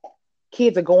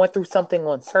kids are going through something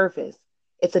on surface.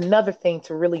 It's another thing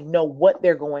to really know what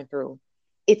they're going through.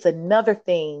 It's another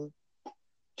thing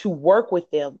to work with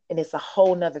them, and it's a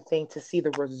whole nother thing to see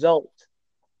the result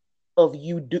of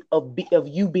you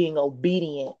being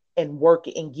obedient and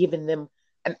working and giving them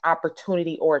an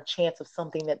opportunity or a chance of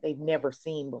something that they've never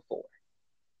seen before.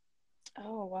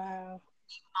 Oh, wow.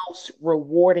 Most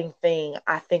rewarding thing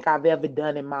I think I've ever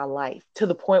done in my life, to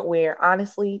the point where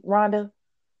honestly, Rhonda,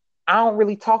 I don't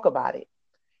really talk about it.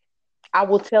 I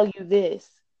will tell you this: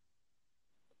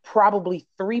 probably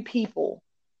three people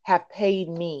have paid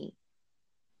me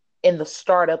in the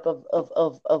startup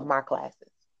of my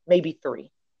classes. Maybe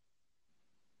three.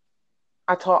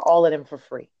 I taught all of them for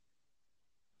free.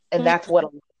 And Mm. that's what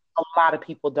a lot of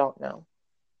people don't know.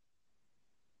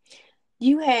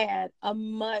 You had a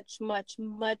much, much,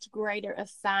 much greater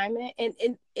assignment.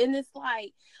 And it's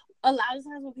like a lot of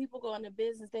times when people go into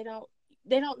business, they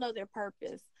don't know their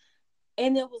purpose.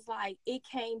 And it was like it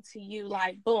came to you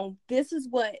like, boom, this is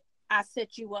what I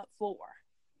set you up for.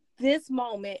 This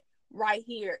moment right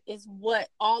here is what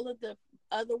all of the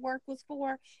other work was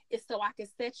for, is so I can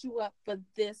set you up for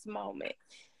this moment.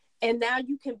 And now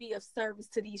you can be of service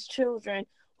to these children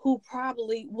who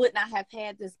probably would not have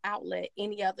had this outlet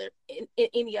in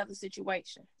any other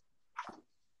situation.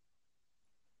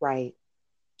 Right.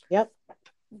 Yep.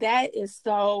 That is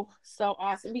so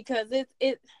awesome because it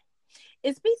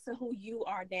speaks to who you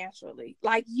are naturally.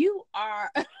 Like you are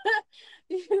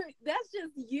that's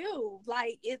just you.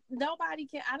 Like it nobody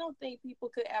can I don't think people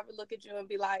could ever look at you and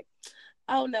be like,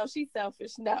 oh no, she's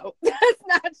selfish. No, that's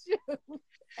not you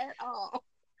at all.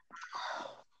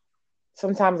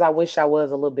 Sometimes I wish I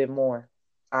was a little bit more,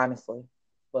 honestly.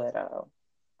 But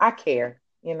I care,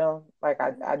 like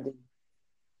I do.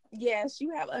 Yes,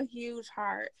 you have a huge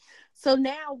heart. So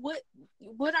now what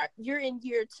are you're in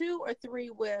year 2 or 3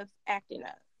 with acting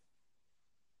up?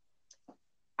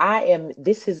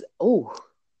 This is, oh,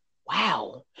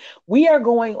 wow. We are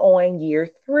going on year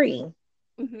three.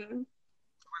 Mm-hmm.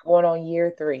 We're going on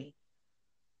year three.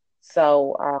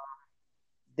 So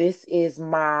this is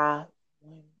my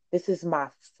this is my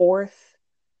fourth.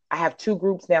 I have two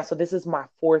groups now, so this is my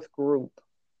fourth group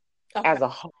Okay. as a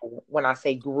whole when I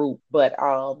say group. But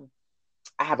I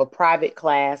have a private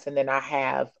class, and then I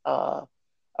have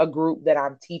a group that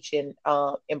I'm teaching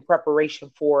in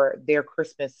preparation for their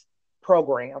Christmas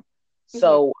program. Mm-hmm.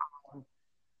 So,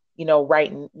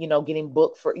 writing, getting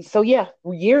booked for. So yeah,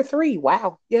 year three.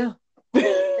 Wow. Yeah.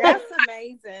 That's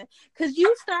amazing. Because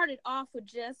you started off with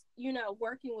just,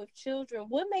 working with children.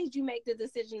 What made you make the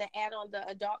decision to add on the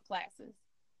adult classes?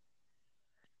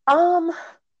 um,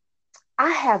 I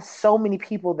have so many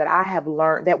people that I have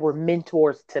learned that were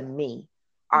mentors to me,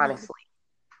 Mm-hmm. honestly.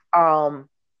 Um,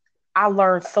 I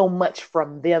learned so much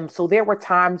from them. So there were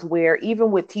times where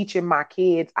even with teaching my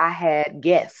kids, I had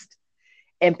guests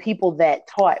and people that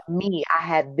taught me, I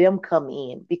had them come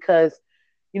in because,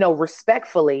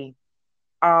 respectfully,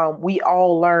 we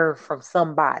all learn from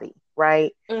somebody,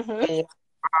 right? Mm-hmm. And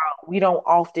we don't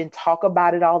often talk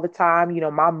about it all the time.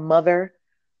 My mother,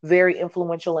 very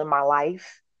influential in my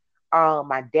life.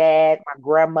 My dad, my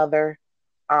grandmother,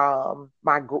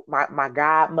 my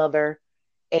godmother,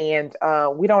 and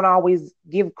we don't always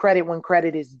give credit when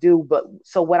credit is due. But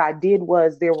so what I did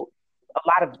was there a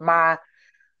lot of my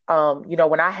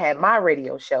When I had my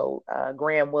radio show,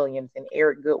 Graham Williams and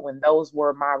Eric Goodwin, those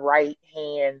were my right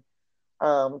hand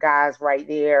guys right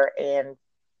there, and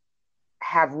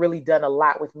have really done a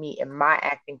lot with me in my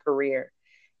acting career.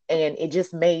 And it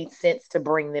just made sense to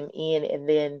bring them in. And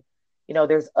then,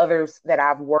 there's others that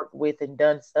I've worked with and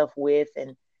done stuff with,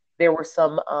 and there were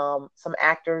some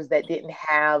actors that didn't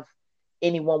have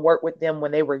anyone work with them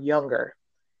when they were younger,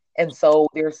 and so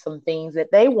there's some things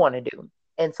that they want to do.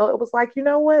 And so it was like, you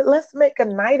know what? Let's make a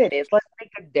night of this. Let's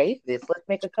make a day of this. Let's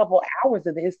make a couple hours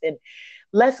of this, and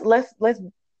let's let's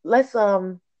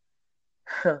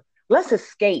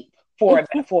escape for a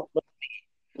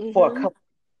Mm-hmm. couple.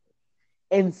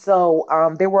 And so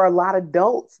there were a lot of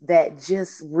adults that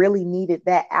just really needed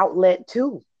that outlet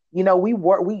too. We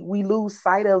lose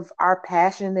sight of our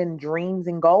passion and dreams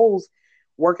and goals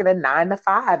working a 9 to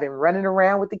 5 and running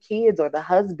around with the kids or the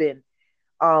husband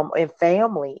and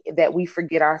family, that we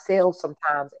forget ourselves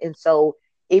sometimes. And so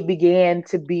it began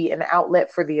to be an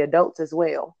outlet for the adults as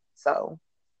well. So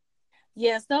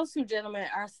Yes, those two gentlemen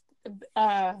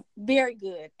are very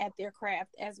good at their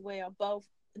craft as well, both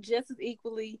just as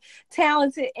equally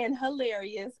talented and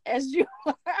hilarious as you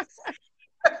are.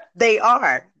 they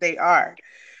are. They are.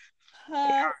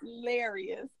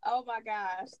 Hilarious. Oh my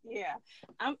gosh. Yeah.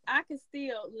 I can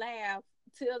still laugh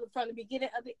from the beginning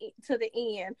of to the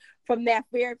end from that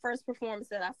very first performance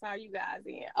that I saw you guys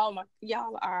in. Oh my,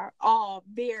 y'all are all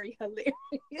very hilarious.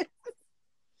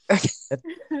 I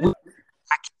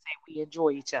can say we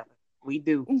enjoy each other. We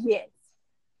do. Yes.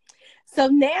 So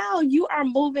now you are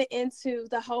moving into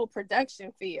the whole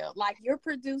production field. Like you're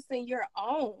producing your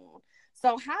own.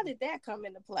 So how did that come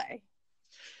into play?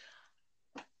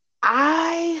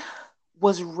 I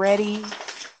was ready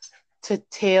to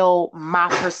tell my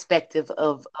perspective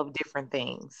of different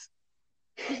things.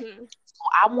 Mm-hmm. So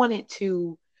I wanted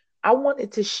to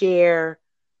share,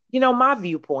 my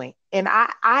viewpoint. And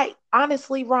I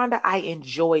honestly, Rhonda, I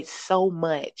enjoyed so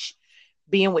much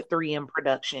being with 3M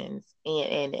Productions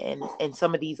and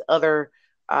some of these other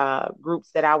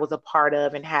groups that I was a part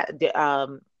of, and had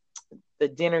the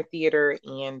Dinner Theater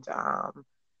and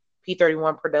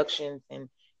P31 Productions, and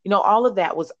all of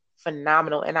that was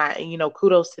phenomenal. And I,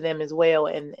 kudos to them as well,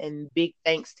 and big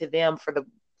thanks to them for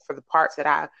the parts that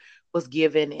I was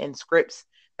given and scripts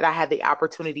that I had the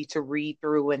opportunity to read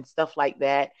through and stuff like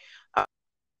that.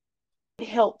 It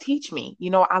helped teach me.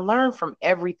 I learned from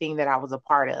everything that I was a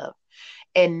part of,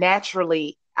 and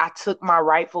naturally, I took my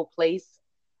rightful place.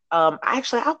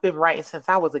 Actually, I've been writing since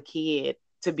I was a kid.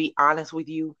 To be honest with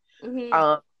you, Mm-hmm.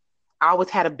 um, I always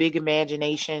had a big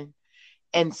imagination.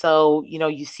 And so,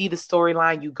 you see the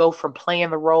storyline, you go from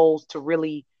playing the roles to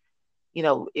really,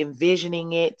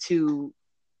 envisioning it to,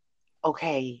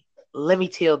 okay, let me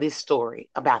tell this story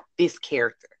about this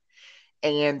character.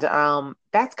 And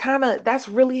that's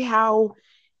really how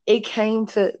it came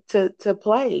to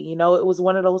play. It was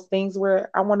one of those things where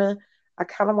I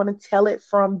kind of want to tell it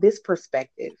from this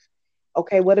perspective.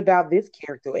 Okay, what about this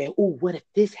character? And oh, what if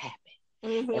this happened?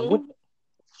 And what Mm-hmm. if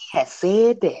he had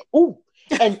said that? Oh,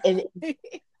 and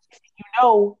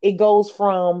it goes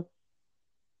from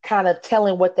kind of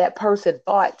telling what that person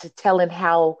thought to telling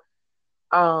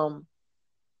um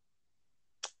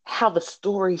how the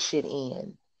story should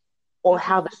end, or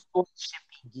how the Mm-hmm. story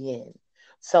should begin.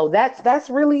 So that's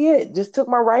really it. Just took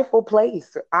my rightful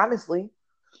place, honestly.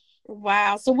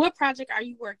 Wow. So what project are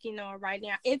you working on right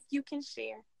now, if you can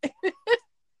share?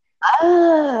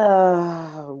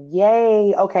 Oh,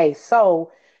 yay. Okay,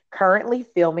 so currently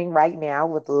filming right now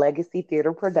with Legacy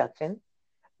Theater Productions,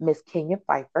 Miss Kenya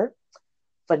Pfeiffer,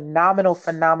 phenomenal,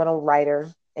 phenomenal writer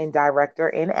and director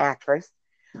and actress.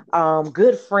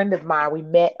 Good friend of mine. We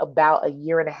met about a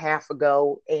year and a half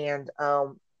ago, and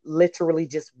literally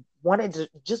just wanted to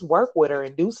just work with her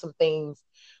and do some things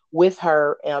with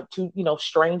her, to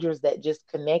strangers that just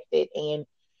connected. And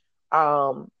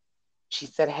um, she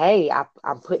said, "Hey,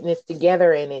 I'm putting this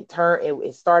together," and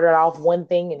it started off one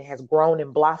thing and has grown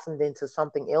and blossomed into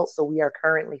something else. So we are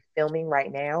currently filming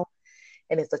right now,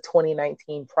 and it's a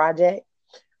 2019 project.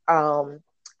 Um,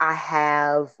 I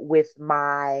have with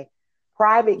my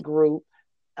private group,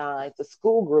 it's a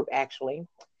school group actually.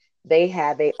 They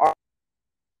have a art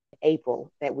in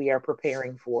April that we are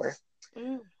preparing for.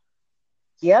 Mm.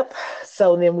 Yep.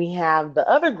 So then we have the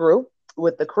other group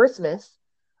with the Christmas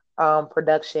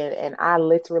production, and I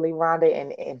literally, Rhonda,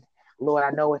 and Lord,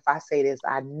 I know if I say this,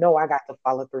 I know I got to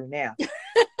follow through now.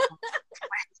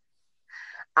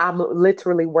 I'm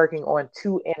literally working on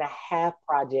 2.5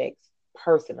 projects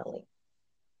personally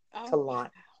to Oh,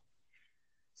 launch.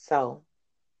 So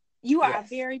you are a yes,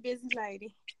 very busy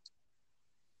lady.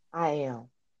 I am.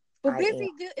 But I am.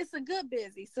 busy, good. It's a good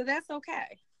busy, so that's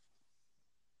okay.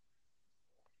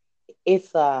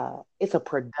 It's a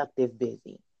productive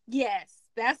busy. Yes,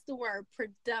 that's the word,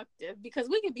 productive, because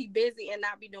we can be busy and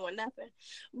not be doing nothing,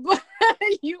 but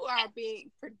you are being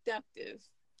productive.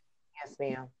 Yes,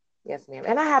 ma'am. Yes, ma'am.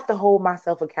 And I have to hold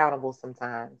myself accountable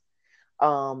sometimes.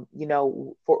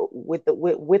 For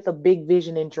with a big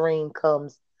vision and dream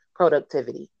comes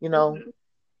productivity, Hmm.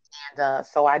 And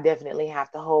so I definitely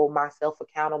have to hold myself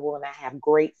accountable, and I have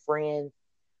great friends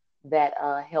that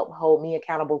help hold me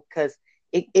accountable because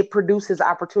it produces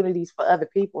opportunities for other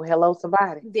people. Hello,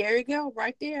 somebody. There you go,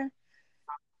 right there.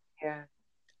 Yeah.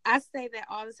 I say that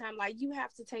all the time. Like, you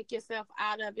have to take yourself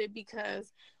out of it,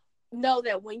 because know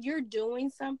that when you're doing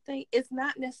something, it's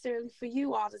not necessarily for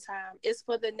you all the time. It's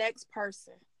for the next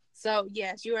person. So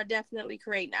yes, you are definitely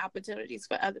creating opportunities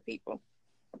for other people.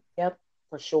 Yep,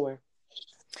 for sure.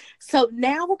 So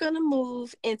now we're going to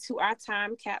move into our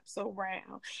time capsule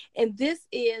round. And this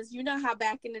is, you know how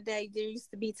back in the day, there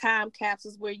used to be time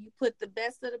capsules where you put the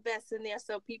best of the best in there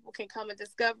so people can come and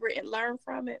discover it and learn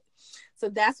from it. So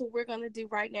that's what we're going to do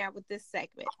right now with this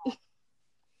segment.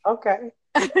 Okay.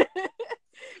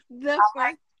 The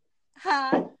first,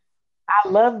 huh? I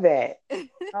love that.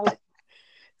 I like,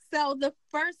 So the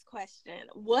first question,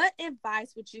 what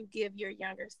advice would you give your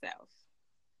younger self?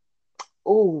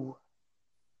 ooh,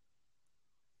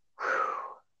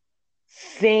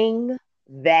 sing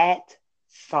that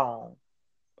song.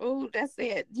 Oh, that's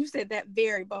it. You said that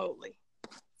very boldly.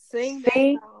 Sing that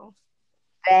Sing song.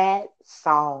 that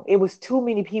song. It was too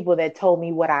many people that told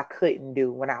me what I couldn't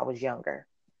do when I was younger,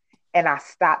 and I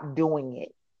stopped doing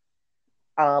it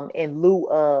in lieu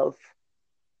of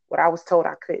what I was told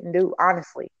I couldn't do.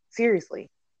 Honestly, seriously,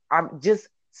 I'm just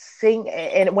sing.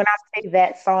 And when I say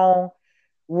that song,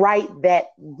 write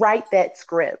that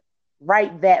script,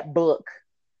 write that book,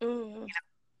 Mm.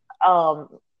 um,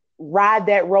 ride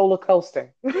that roller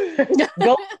coaster,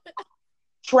 go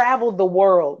travel the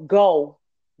world, go.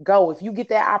 If you get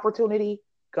that opportunity,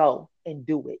 go and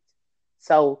do it.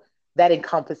 So that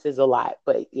encompasses a lot,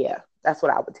 but yeah, that's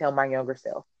what I would tell my younger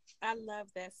self. I love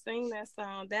that. Sing that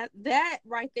song. That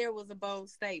right there was a bold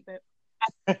statement.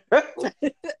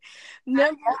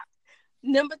 number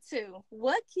number two.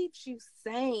 What keeps you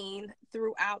sane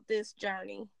throughout this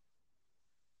journey?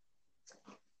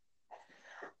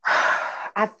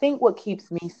 I think what keeps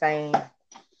me sane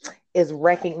is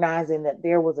recognizing that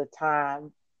there was a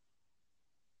time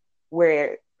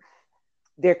where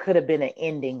there could have been an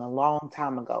ending a long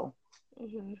time ago.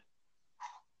 Hmm.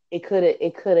 It could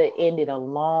have ended a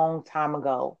long time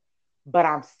ago, but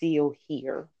I'm still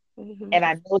here. Hmm. And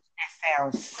I know that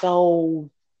sounds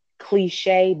so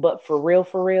cliche, but for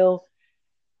real,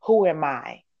 who am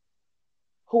I?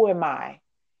 Who am I?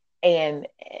 And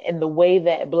and the way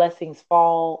that blessings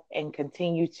fall and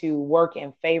continue to work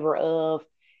in favor of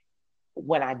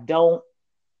when I don't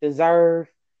deserve,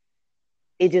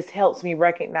 it just helps me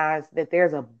recognize that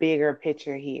there's a bigger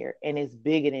picture here and it's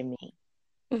bigger than me.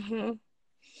 Hmm.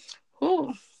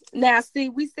 Ooh. Now,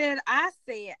 see, I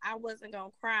said I wasn't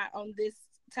gonna cry on this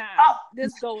time,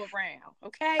 this go around.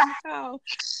 Okay, Nicole.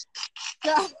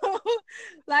 So,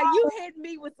 like, you hit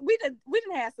me with we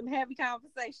didn't have some heavy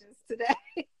conversations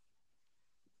today.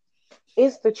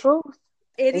 It's the truth.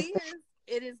 It It's the is.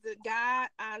 It is the God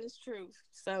honest truth.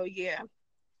 So yeah.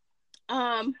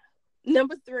 Um,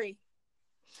 number three.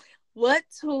 What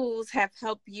tools have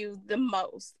helped you the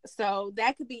most? So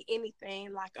that could be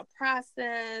anything, like a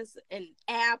process, an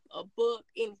app, a book,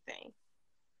 anything.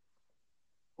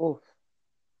 oof.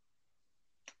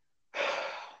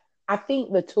 I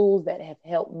think the tools that have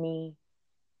helped me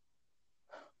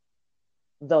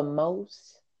the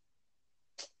most,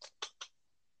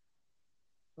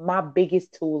 my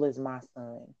biggest tool is my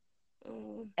son.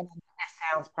 Mm, And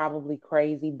that sounds probably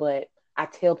crazy, but I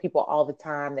tell people all the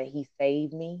time that he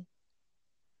saved me.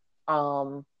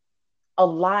 Um, a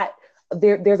lot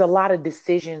there's a lot of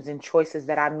decisions and choices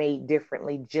that I made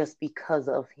differently just because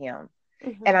of him.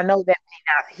 And mm-hmm, I know that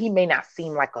he may not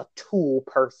seem like a tool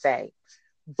per se,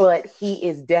 but he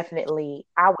is definitely,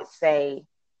 I would say,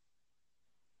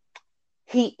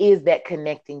 he is that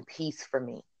connecting piece for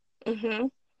me. mm-hmm.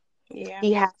 Yeah.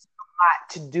 He has a lot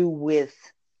to do with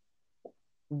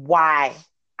why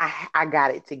I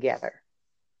got it together.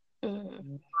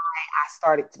 Mm-hmm, I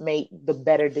started to make the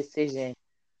better decision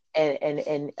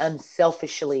and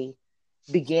unselfishly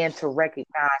began to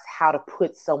recognize how to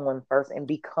put someone first and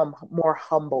become more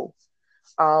humble.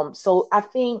 So I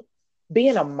think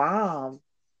being a mom,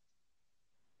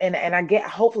 and I get,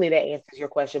 hopefully that answers your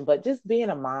question, but just being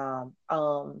a mom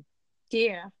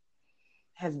yeah.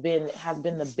 has been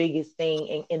the biggest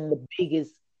thing and the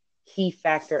biggest key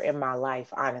factor in my life,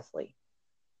 honestly.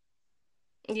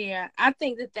 Yeah, I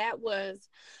think that was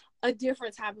a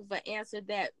different type of an answer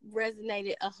that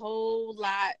resonated a whole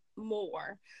lot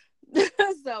more.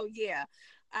 So yeah,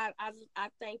 I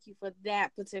thank you for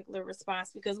that particular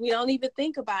response, because we don't even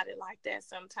think about it like that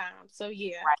sometimes. So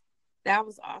yeah, that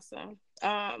was awesome.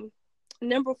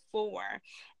 Number 4,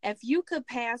 if you could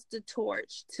pass the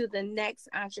torch to the next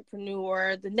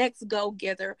entrepreneur, the next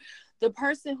go-getter, the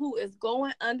person who is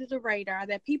going under the radar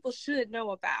that people should know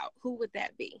about, who would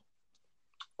that be?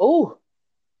 Oh,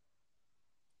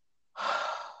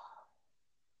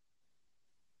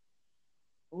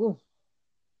 ooh.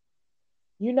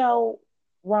 You know,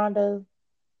 Rhonda,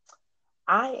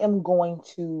 I am going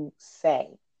to say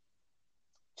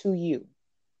to you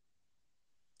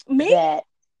Me? that,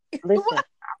 What? listen, I'm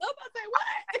about to say what?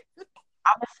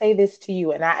 I'm gonna say this to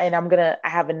you, and I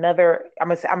have another. I'm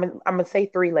gonna say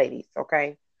three ladies.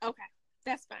 Okay, Okay,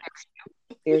 that's fine.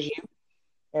 there's you,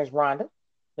 there's Rhonda,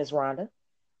 Miss Rhonda.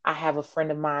 I have a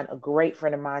friend of mine, a great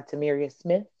friend of mine, Tamiria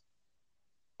Smith,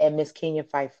 and Miss Kenya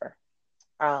Pfeiffer.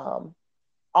 Um,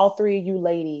 all three of you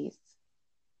ladies,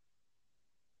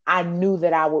 I knew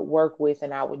that I would work with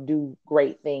and I would do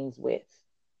great things with.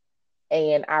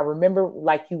 And I remember,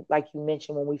 like you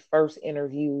mentioned, when we first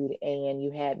interviewed and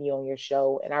you had me on your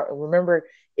show, and I remember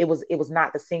it was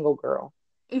not the single girl.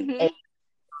 Mm-hmm. And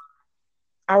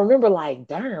I remember like,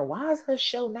 darn, why is her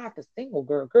show not the single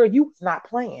girl? Girl, you was not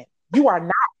playing. You are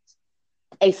not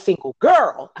a single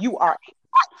girl. You are a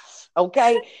wife.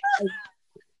 Okay. And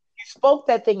you spoke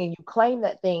that thing and you claimed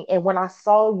that thing. And when I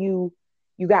saw you,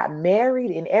 you got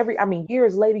married, and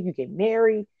years later you get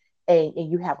married and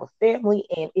you have a family,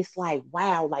 and it's like,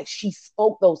 wow, like she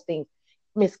spoke those things.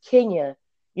 Miss Kenya,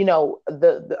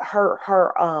 the her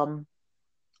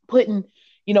putting,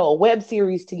 a web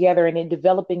series together and it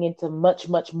developing into much,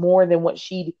 much more than what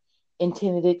she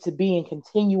intended it to be, and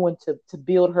continuing to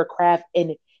build her craft,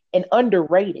 and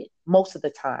underrated most of the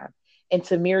time. And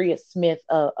Tamiria Smith,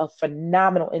 a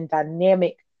phenomenal and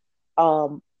dynamic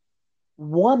um,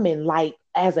 woman, like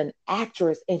as an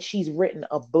actress, and she's written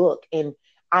a book, and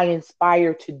I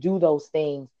inspire to do those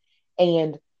things.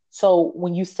 And so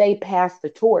when you say pass the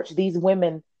torch, these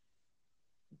women,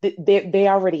 they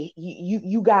already,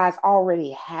 you guys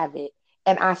already have it,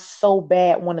 and I so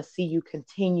bad want to see you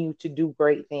continue to do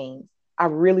great things. I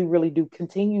really, really do.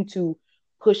 Continue to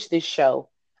push this show.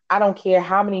 I don't care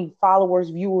how many followers,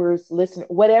 viewers, listen,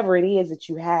 whatever it is that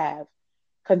you have,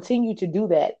 continue to do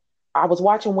that. I was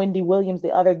watching Wendy Williams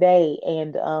the other day,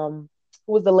 and who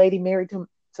was the lady married to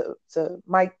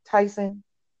Mike Tyson?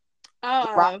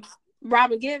 Uh,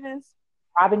 Robin Givens.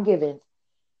 Robin Givens.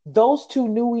 Those two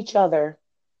knew each other.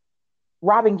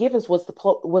 Robin Givens was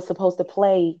supposed to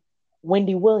play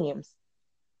Wendy Williams.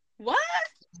 What?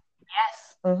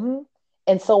 Yes.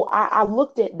 And so I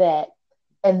looked at that,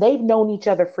 and they've known each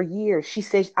other for years. She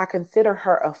says, I consider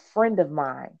her a friend of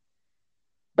mine,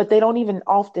 but they don't even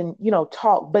often,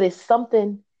 talk. But it's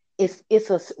something. It's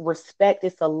a respect.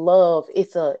 It's a love.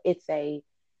 It's a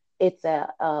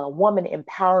woman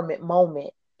empowerment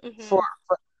moment for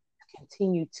Mm-hmm. to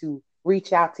continue to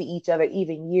reach out to each other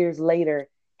even years later,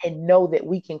 and know that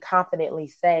we can confidently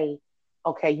say,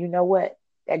 okay, you know what?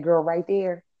 That girl right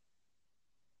there,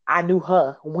 I knew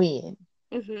her when,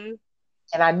 Mm-hmm.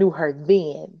 and I knew her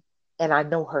then, and I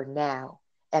know her now.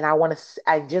 And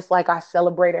I just like I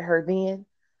celebrated her then,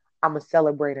 I'm a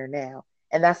celebrator now.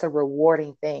 And that's a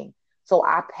rewarding thing. So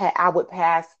I would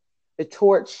pass the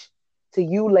torch to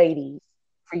you ladies,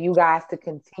 for you guys to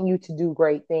continue to do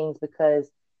great things, because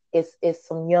it's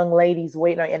some young ladies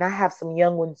waiting on, and I have some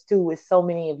young ones too. It's so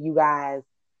many of you guys,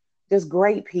 just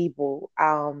great people.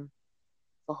 So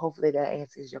hopefully that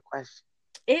answers your question.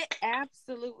 It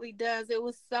absolutely does. It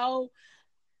was so,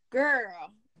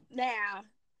 girl. Now,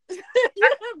 you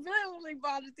really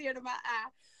brought a tear to my eye,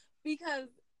 because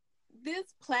this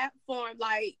platform,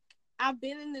 like, I've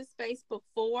been in this space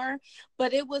before,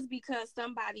 but it was because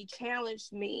somebody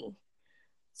challenged me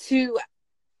to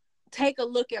take a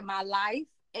look at my life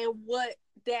and what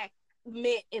that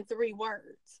meant in 3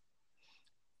 words.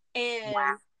 And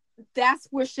that's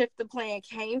where Shift the Plan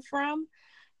came from.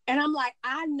 And I'm like,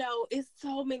 I know it's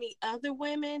so many other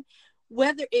women,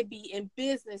 whether it be in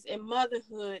business, in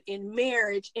motherhood, in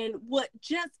marriage, and what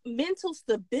just mental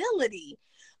stability.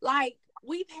 Like,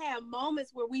 we've had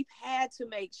moments where we've had to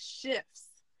make shifts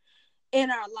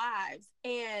in our lives,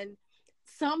 and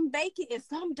some make it and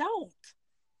some don't.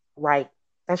 Right.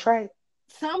 That's right.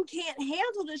 Some can't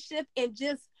handle the shift and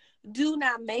just do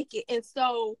not make it. And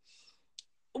so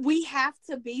we have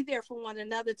to be there for one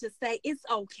another to say it's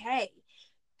okay.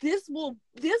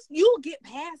 you'll get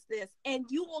past this and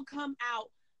you will come out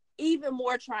even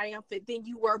more triumphant than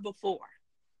you were before.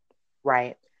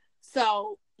 Right.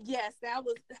 So yes,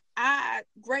 I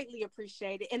greatly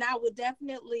appreciate it. And I would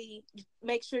definitely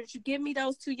make sure that you give me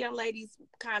those two young ladies'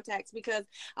 contacts, because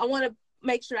I want to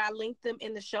make sure I link them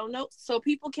in the show notes so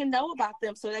people can know about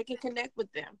them, so they can connect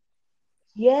with them.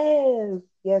 Yes.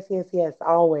 Yes, yes, yes.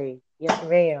 Always. Yes,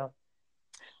 ma'am.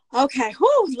 Okay.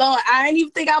 Whew, Lord, I didn't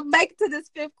even think I'll make it to this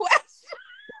fifth question.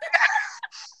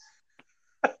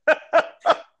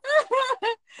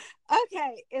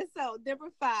 Okay, and so number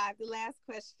 5, the last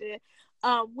question.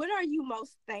 What are you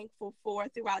most thankful for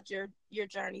throughout your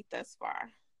journey thus far?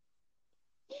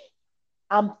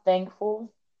 I'm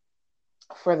thankful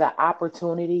for the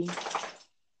opportunity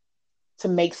to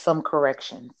make some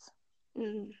corrections.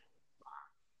 Mm.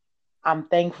 I'm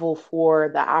thankful for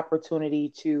the opportunity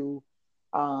to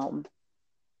um,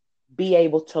 be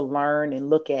able to learn and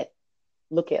look at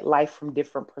life from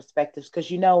different perspectives. Because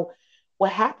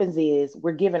what happens is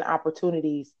we're given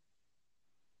opportunities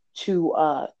to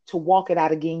walk it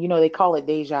out again. They call it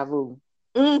deja vu.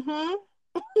 Mm-hmm.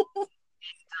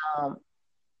 Um,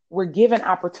 we're given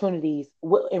opportunities,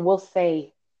 and we'll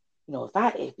say,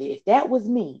 if that was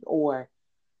me, or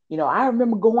I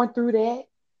remember going through that.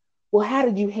 Well, how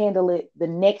did you handle it the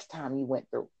next time you went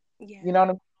through? Yeah. You know what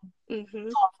I mean? Mm-hmm.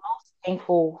 So I'm most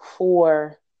thankful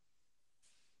for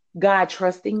God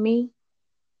trusting me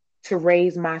to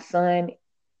raise my son,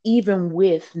 even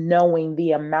with knowing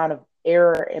the amount of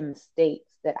error and mistakes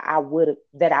that I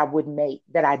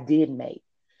did make,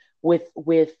 with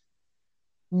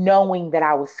knowing that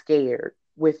I was scared,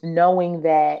 with knowing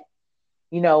that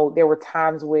there were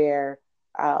times where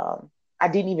I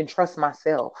didn't even trust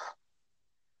myself,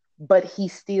 but he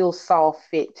still saw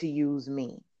fit to use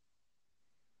me.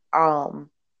 Um,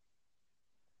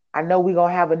 I know we're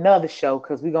gonna have another show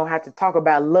because we're gonna have to talk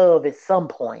about love at some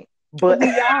point. But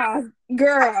We are,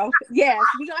 girl. Yes,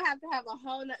 we're gonna have a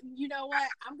whole. You know what?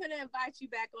 I'm gonna invite you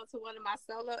back onto one of my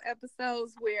solo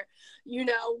episodes where,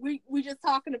 we just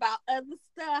talking about other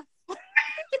stuff.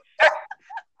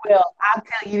 well, I'll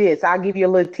tell you this. I'll give you a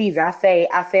little teaser. I say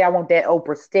I want that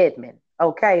Oprah Stedman.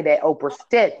 Okay, that Oprah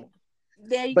Stedman.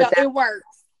 There you go. But It works.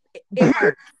 It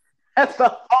works. that's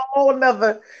a whole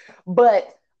nother.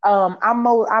 But I'm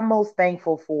most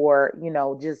thankful for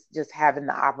just having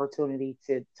the opportunity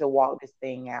to walk this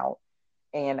thing out,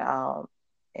 and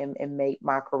make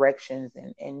my corrections,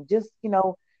 and just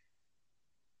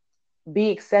be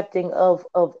accepting of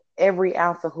every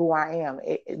ounce of who I am,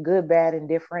 good, bad, and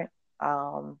different,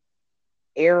 um,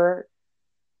 error,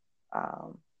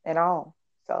 and all.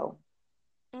 So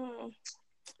Mm.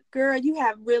 Girl, you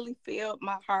have really filled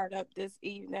my heart up this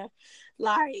evening.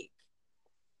 Like,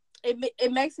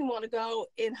 it makes me want to go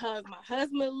and hug my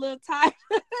husband a little tighter,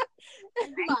 and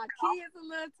my kids a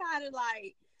little tighter.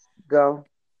 Like, go.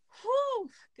 whew,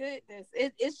 goodness.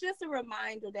 It's just a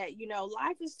reminder that,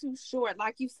 life is too short.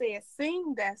 Like you said,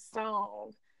 sing that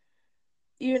song.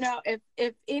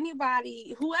 If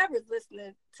anybody, whoever's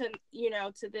listening to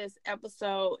this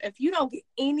episode, if you don't get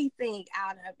anything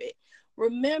out of it,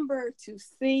 remember to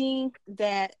sing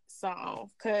that song,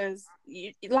 because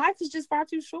life is just far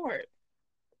too short.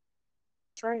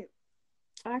 That's right.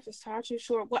 Life is far too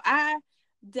short. Well, I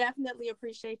definitely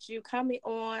appreciate you coming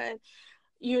on.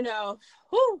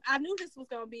 I knew this was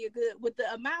gonna be a good, with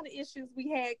the amount of issues we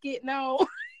had getting on.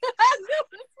 I knew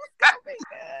this was gonna be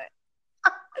good.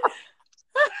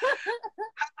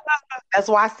 That's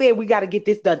why I said we got to get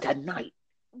this done tonight.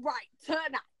 Right, tonight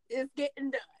it's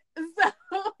getting done. So,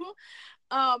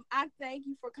 I thank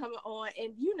you for coming on,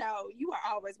 and you are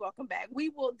always welcome back. We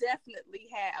will definitely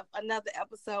have another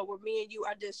episode where me and you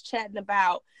are just chatting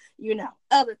about,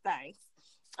 other things.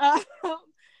 Um,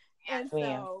 and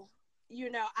Man. so,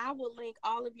 I will link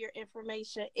all of your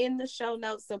information in the show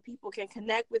notes so people can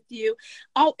connect with you.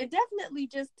 Oh, and definitely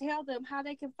just tell them how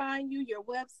they can find you, your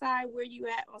website, where you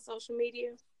at on social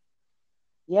media.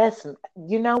 Yes,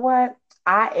 you know what?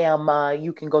 I am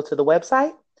you can go to the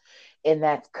website, and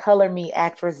that's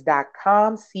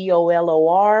colormeactress.com,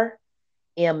 COLORME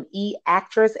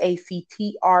actress,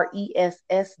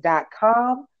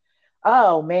 ACTRESS.com.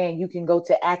 Oh man, you can go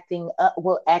to acting up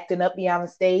beyond the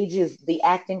stage is the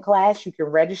acting class. You can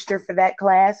register for that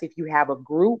class if you have a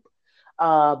group,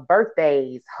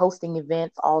 birthdays, hosting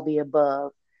events, all the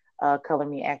above. Color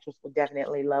Me Actress would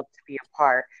definitely love to be a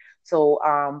part. So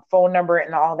phone number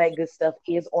and all that good stuff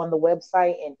is on the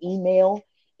website, and email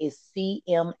is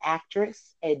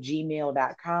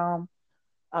cmactress@gmail.com.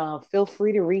 Feel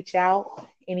free to reach out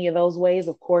any of those ways.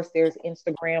 Of course, there's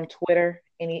Instagram, Twitter,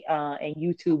 and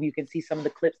YouTube. You can see some of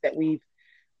the clips that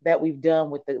that we've done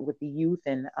with the youth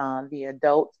and the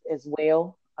adults as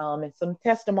well, and some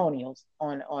testimonials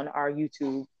on our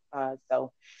YouTube.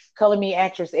 So, Color Me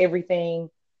Actress Everything,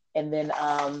 and then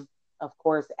of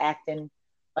course acting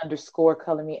underscore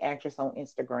Color Me Actress on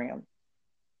Instagram.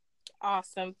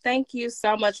 Awesome. Thank you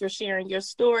so much for sharing your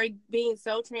story, being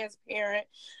so transparent,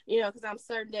 because I'm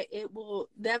certain that it will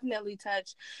definitely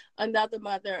touch another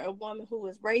mother, a woman who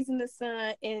is raising the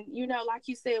son. And, like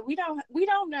you said, we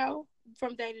don't know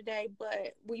from day to day,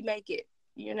 but we make it,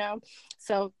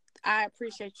 So I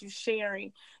appreciate you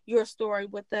sharing your story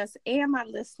with us and my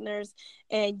listeners.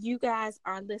 And you guys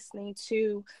are listening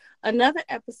to another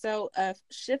episode of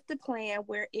Shift the Plan,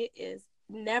 where it is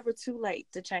never too late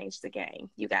to change the game.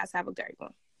 You guys have a great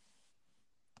one.